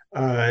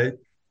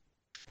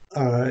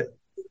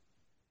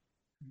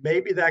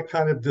maybe that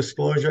kind of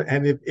disclosure,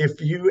 and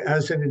if you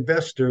as an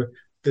investor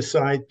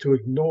decide to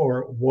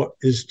ignore what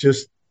is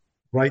just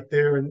right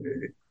there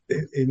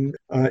in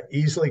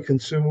easily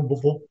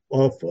consumable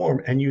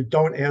form, and you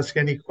don't ask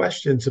any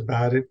questions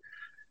about it,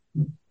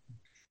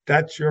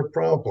 that's your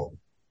problem.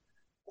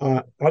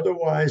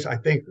 Otherwise, I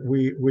think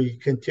we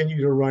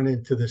continue to run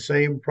into the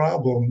same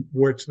problem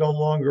where it's no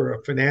longer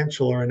a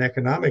financial or an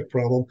economic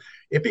problem.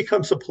 It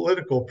becomes a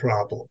political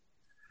problem.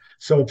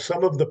 So if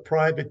some of the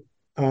private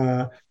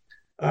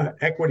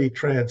equity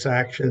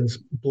transactions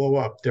blow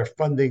up, their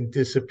funding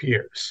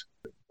disappears.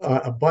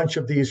 A bunch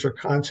of these are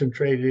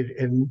concentrated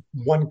in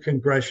one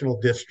congressional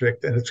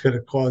district, and it's going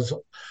to cause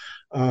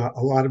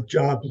a lot of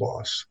job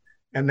loss.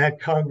 And that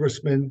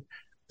congressman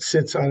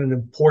sits on an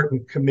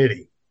important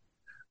committee.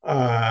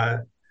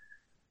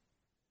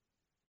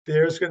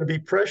 There's going to be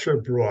pressure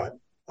brought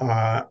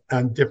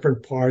on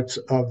different parts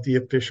of the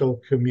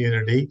official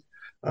community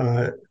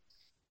to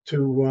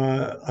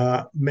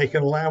make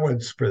an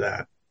allowance for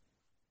that.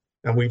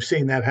 And we've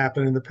seen that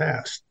happen in the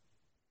past.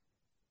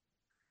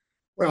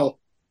 Well,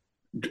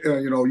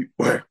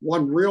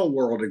 one real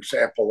world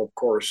example, of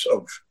course,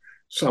 of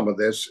some of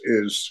this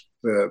is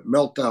the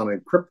meltdown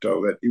in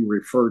crypto that you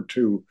referred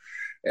to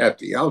at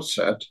the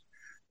outset,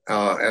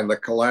 and the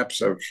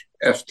collapse of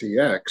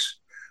FTX,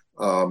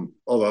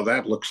 although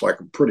that looks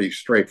like a pretty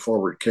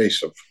straightforward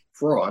case of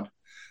fraud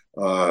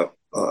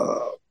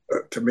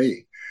to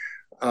me.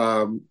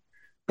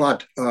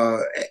 But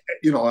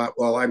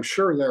I'm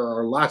sure there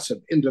are lots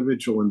of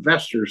individual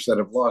investors that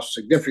have lost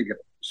significant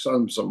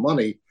sums of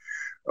money,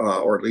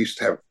 or at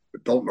least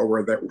don't know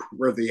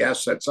where the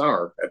assets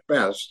are at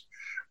best,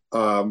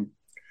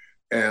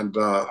 and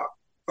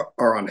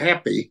are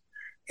unhappy.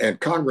 And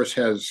Congress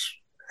has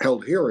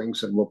held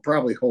hearings and will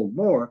probably hold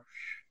more.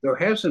 There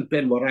hasn't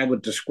been what I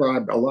would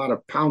describe a lot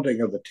of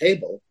pounding of the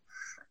table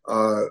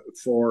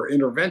for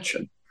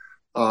intervention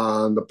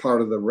on the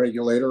part of the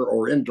regulator,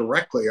 or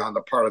indirectly on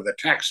the part of the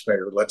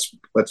taxpayer. Let's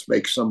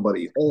make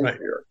somebody whole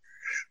here.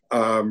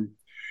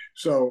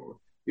 So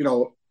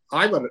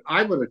I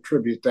would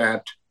attribute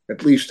that,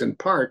 at least in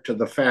part, to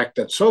the fact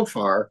that so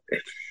far,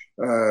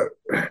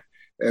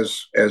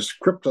 as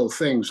crypto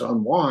things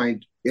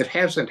unwind, it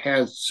hasn't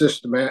had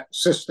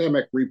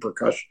systemic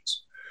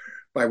repercussions.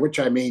 By which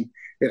I mean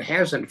it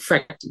hasn't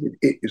affected.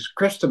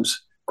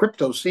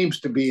 Crypto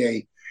seems to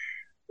be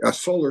a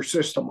solar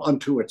system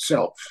unto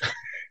itself,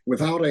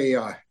 without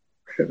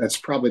that's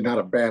probably not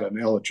a bad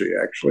analogy,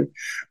 actually.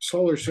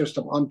 Solar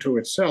system unto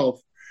itself,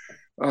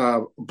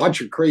 a bunch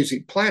of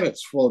crazy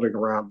planets floating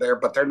around there,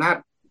 but they're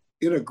not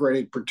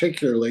integrated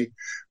particularly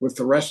with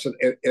the rest of,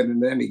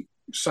 in any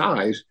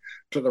size,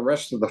 to the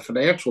rest of the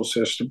financial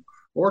system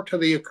or to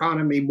the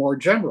economy more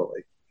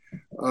generally.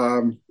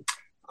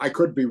 I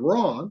could be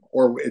wrong,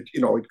 or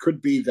it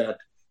could be that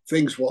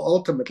things will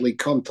ultimately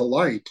come to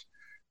light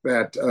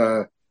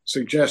that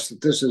suggest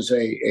that this is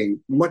a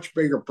much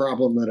bigger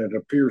problem than it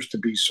appears to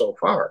be so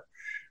far.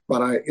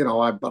 But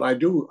I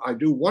do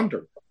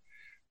wonder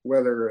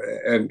whether,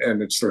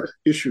 and it's the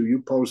issue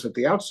you posed at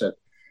the outset,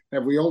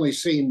 have we only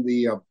seen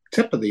the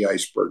tip of the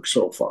iceberg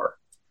so far?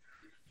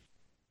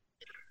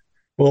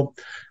 Well,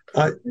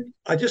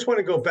 I just want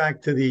to go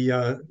back to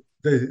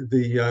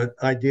the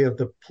idea of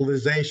the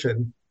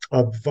politicization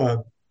of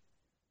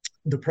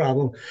the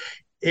problem.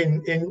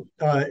 In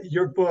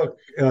your book,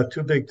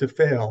 Too Big to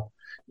Fail,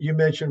 you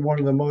mentioned one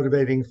of the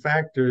motivating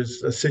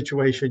factors, a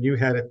situation you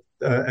had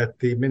at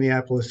the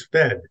Minneapolis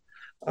Fed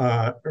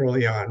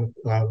early on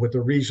with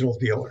a regional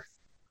dealer.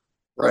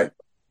 Right.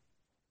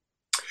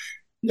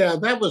 Yeah,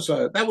 that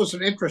was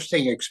an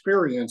interesting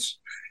experience,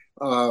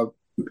 and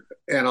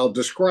I'll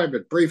describe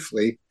it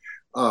briefly.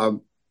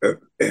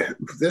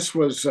 This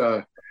was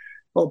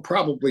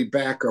probably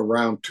back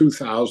around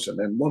 2000,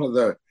 and one of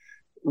the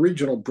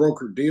regional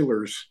broker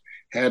dealers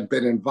had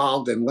been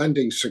involved in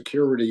lending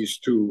securities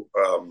to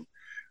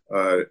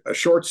a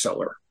short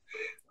seller,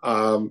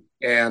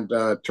 and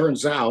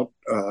turns out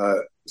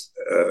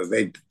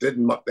they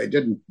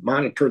didn't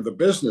monitor the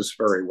business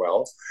very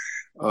well,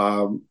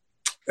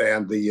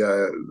 and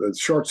the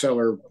short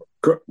seller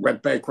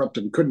went bankrupt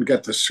and couldn't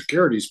get the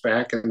securities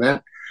back, and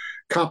that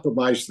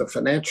compromised the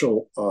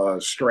financial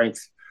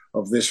strength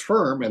of this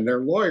firm. And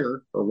their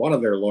lawyer, or one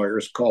of their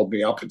lawyers, called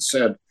me up and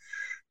said,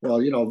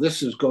 well,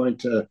 this is going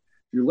to, if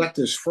you let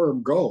this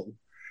firm go,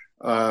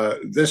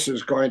 this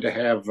is going to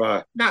have,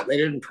 they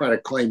didn't try to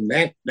claim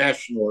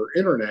national or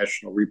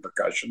international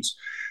repercussions,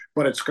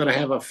 but it's going to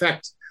have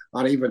effect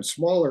on even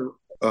smaller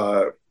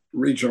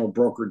regional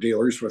broker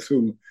dealers with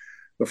whom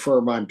the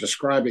firm I'm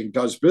describing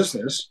does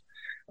business.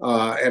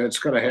 And it's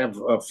going to have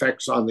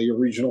effects on the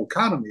regional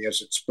economy as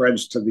it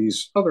spreads to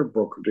these other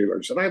broker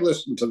dealers. And I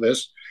listened to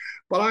this,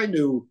 but I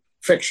knew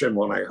fiction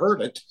when I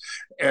heard it.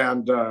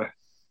 And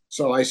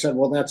so I said,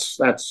 well,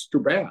 that's too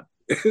bad,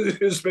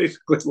 is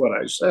basically what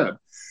I said.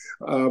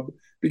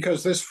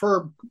 Because this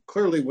firm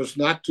clearly was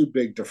not too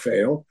big to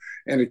fail,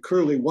 and it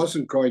clearly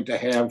wasn't going to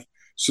have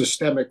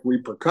systemic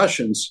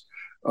repercussions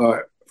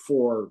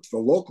for the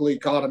local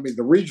economy,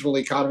 the regional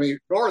economy,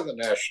 nor the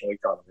national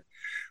economy.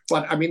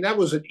 But I mean, that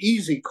was an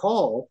easy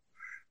call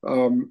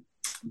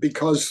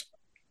because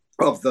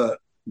of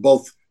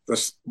both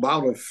the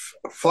amount of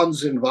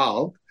funds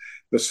involved,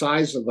 the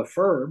size of the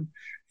firm,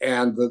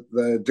 and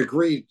the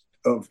degree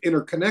of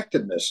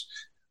interconnectedness.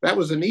 That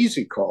was an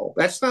easy call.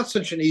 That's not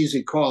such an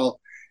easy call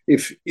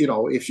if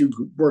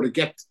you were to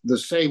get the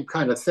same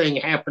kind of thing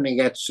happening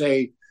at,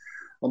 say,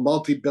 a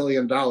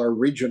multi-billion-dollar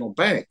regional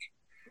bank.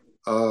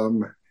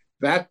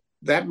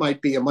 That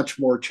might be a much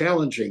more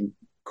challenging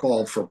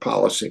call for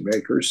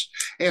policymakers.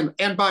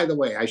 And by the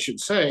way, I should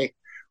say,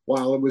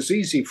 while it was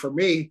easy for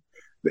me,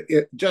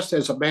 just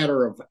as a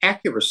matter of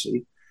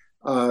accuracy,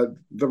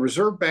 the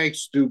reserve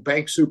banks do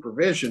bank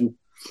supervision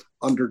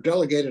under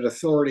delegated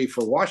authority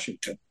for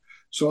Washington.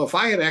 So if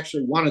I had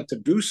actually wanted to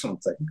do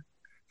something,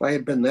 if I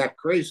had been that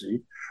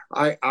crazy,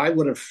 I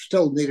would have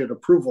still needed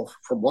approval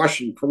from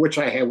Washington, for which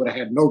I would have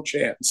had no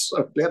chance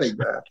of getting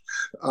that.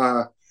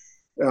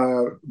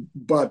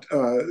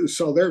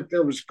 So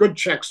there was good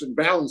checks and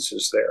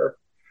balances there.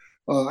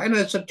 And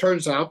as it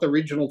turns out, the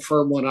regional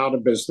firm went out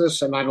of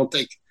business, and I don't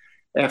think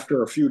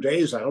after a few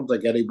days, I don't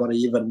think anybody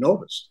even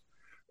noticed.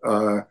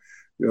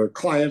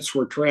 Clients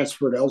were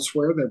transferred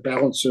elsewhere, their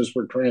balances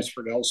were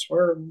transferred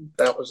elsewhere, and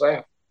that was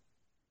that.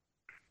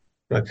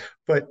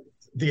 But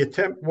the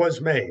attempt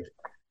was made.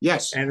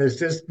 Yes. And as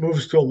this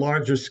moves to a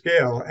larger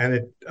scale,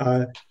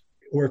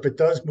 or if it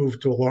does move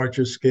to a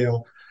larger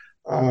scale,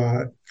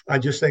 I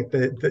just think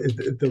that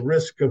the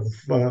risk of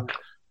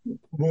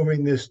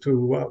moving this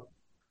to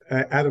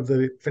out of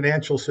the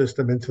financial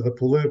system into the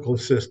political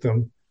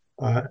system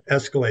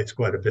escalates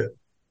quite a bit.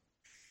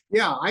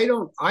 Yeah, I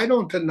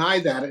don't deny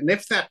that, and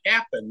if that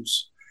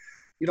happens,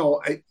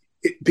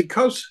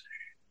 because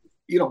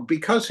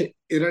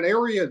in an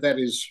area that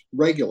is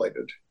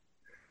regulated,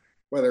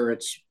 whether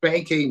it's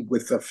banking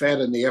with the Fed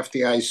and the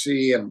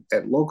FDIC and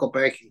local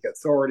banking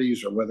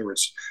authorities, or whether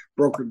it's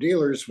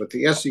broker-dealers with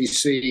the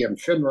SEC and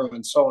FINRA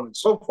and so on and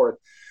so forth,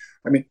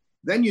 I mean,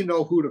 then you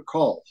know who to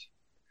call.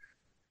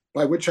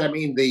 By which I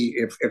mean,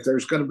 if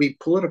there's going to be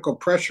political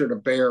pressure to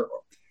bear,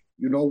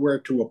 you know where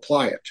to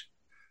apply it.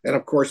 And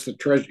of course, the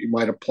Treasury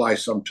might apply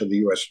some to the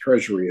U.S.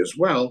 Treasury as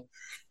well.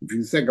 If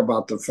you think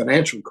about the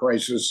financial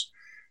crisis,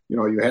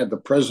 you had the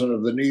president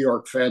of the New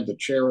York Fed, the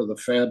chair of the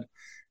Fed,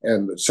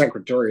 and the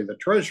Secretary of the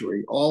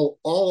Treasury, all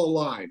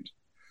aligned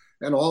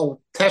and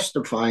all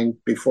testifying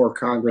before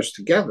Congress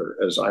together,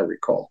 as I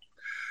recall.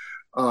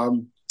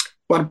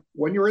 But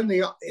when you're in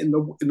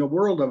the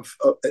world of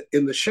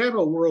in the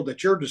shadow world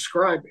that you're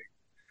describing,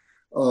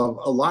 a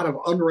lot of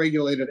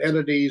unregulated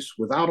entities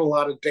without a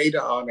lot of data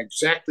on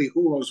exactly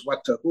who owes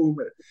what to whom.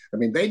 I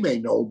mean, they may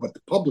know, but the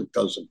public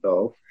doesn't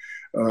know.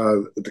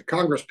 The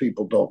Congress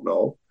people don't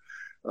know.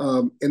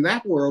 In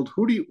that world,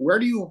 where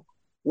do you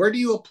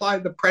apply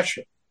the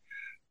pressure?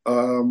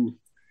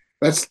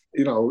 That's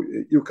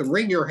you can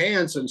wring your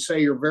hands and say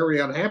you're very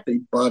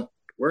unhappy, but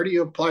where do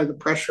you apply the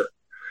pressure?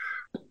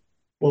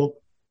 Well,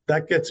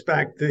 that gets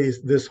back to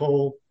this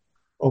whole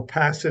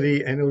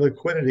opacity and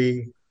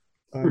illiquidity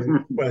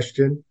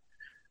question.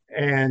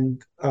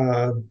 And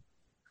I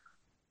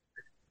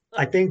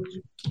think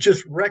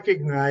just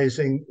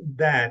recognizing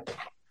that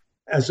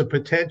as a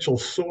potential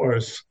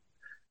source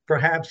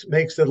perhaps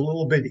makes it a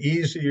little bit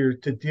easier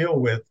to deal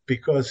with,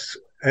 because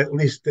at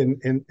least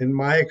in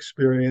my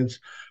experience,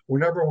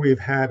 whenever we've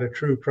had a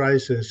true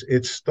crisis,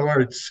 it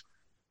starts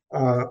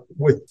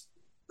with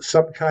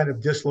some kind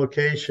of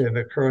dislocation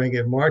occurring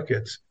in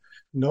markets.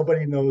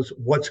 Nobody knows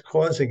what's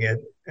causing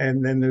it.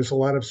 And then there's a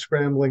lot of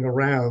scrambling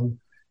around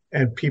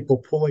and people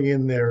pulling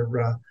in their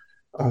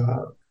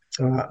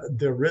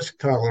risk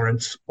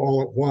tolerance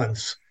all at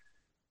once.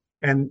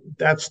 And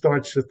that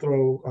starts to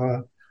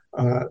throw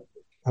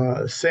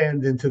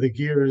sand into the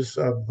gears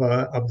of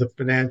the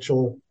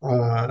financial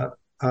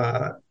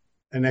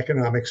and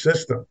economic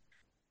system.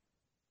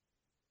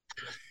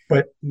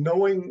 But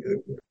knowing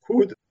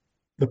who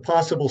the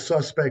possible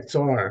suspects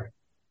are,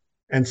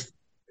 and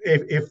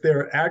if there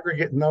are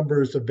aggregate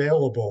numbers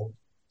available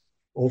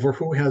over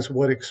who has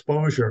what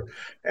exposure,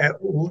 at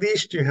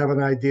least you have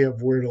an idea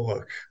of where to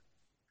look.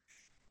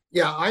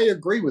 Yeah, I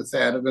agree with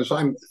that. And as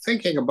I'm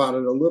thinking about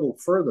it a little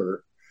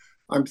further,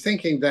 I'm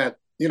thinking that,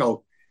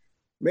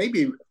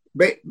 maybe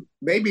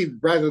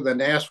rather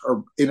than ask,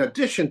 or in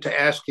addition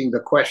to asking the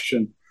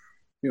question,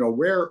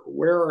 where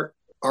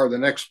are the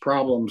next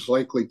problems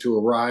likely to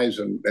arise,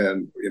 and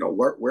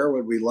where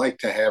would we like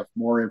to have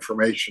more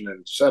information,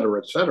 et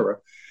cetera,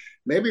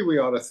 maybe we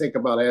ought to think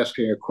about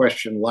asking a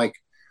question like,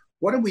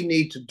 what do we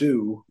need to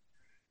do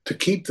to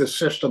keep the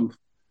system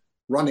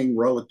running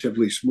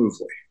relatively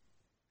smoothly?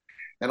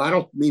 And I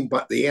don't mean,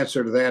 but the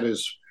answer to that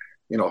is,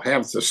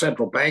 have the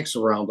central banks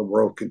around the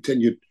world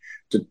continue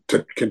to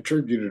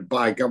contribute to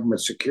buy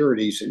government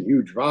securities in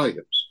huge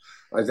volumes.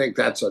 I think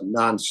that's a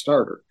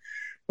non-starter.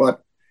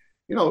 But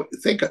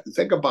think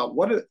about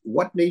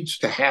what needs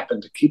to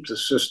happen to keep the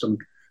system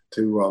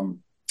to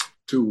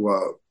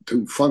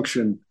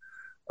function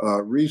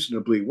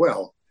reasonably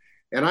well.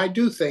 And I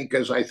do think,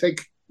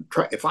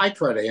 if I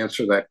try to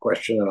answer that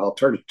question, and I'll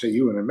turn it to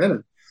you in a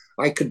minute,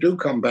 I could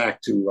come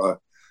back to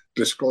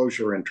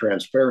disclosure and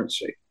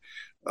transparency.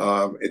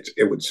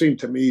 It would seem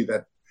to me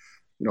that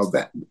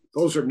that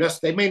those are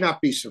they may not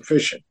be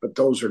sufficient, but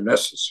those are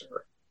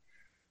necessary.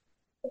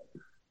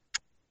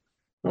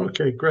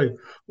 Okay, great.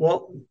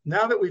 Well,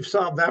 now that we've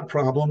solved that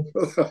problem,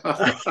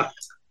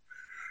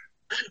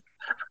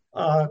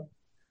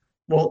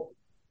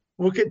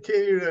 we'll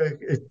continue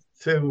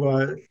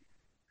to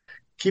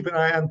keep an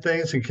eye on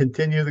things and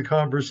continue the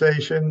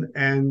conversation.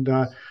 And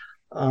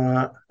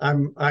I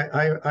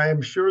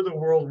am sure the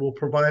world will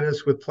provide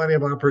us with plenty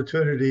of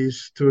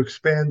opportunities to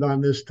expand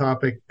on this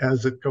topic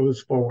as it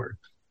goes forward.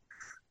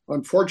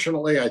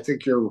 Unfortunately, I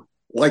think you're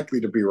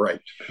likely to be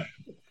right.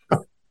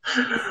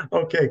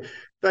 Okay,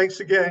 thanks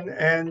again,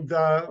 and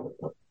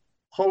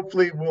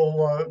hopefully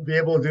we'll be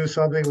able to do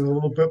something with a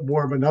little bit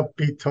more of an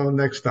upbeat tone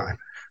next time.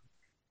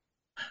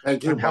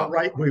 Thank you, Bob. How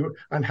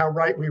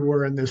right we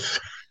were in this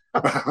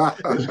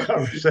this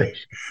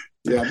conversation.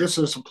 Yeah, this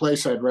is a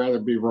place I'd rather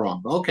be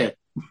wrong. Okay.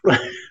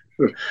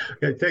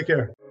 Okay, take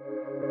care.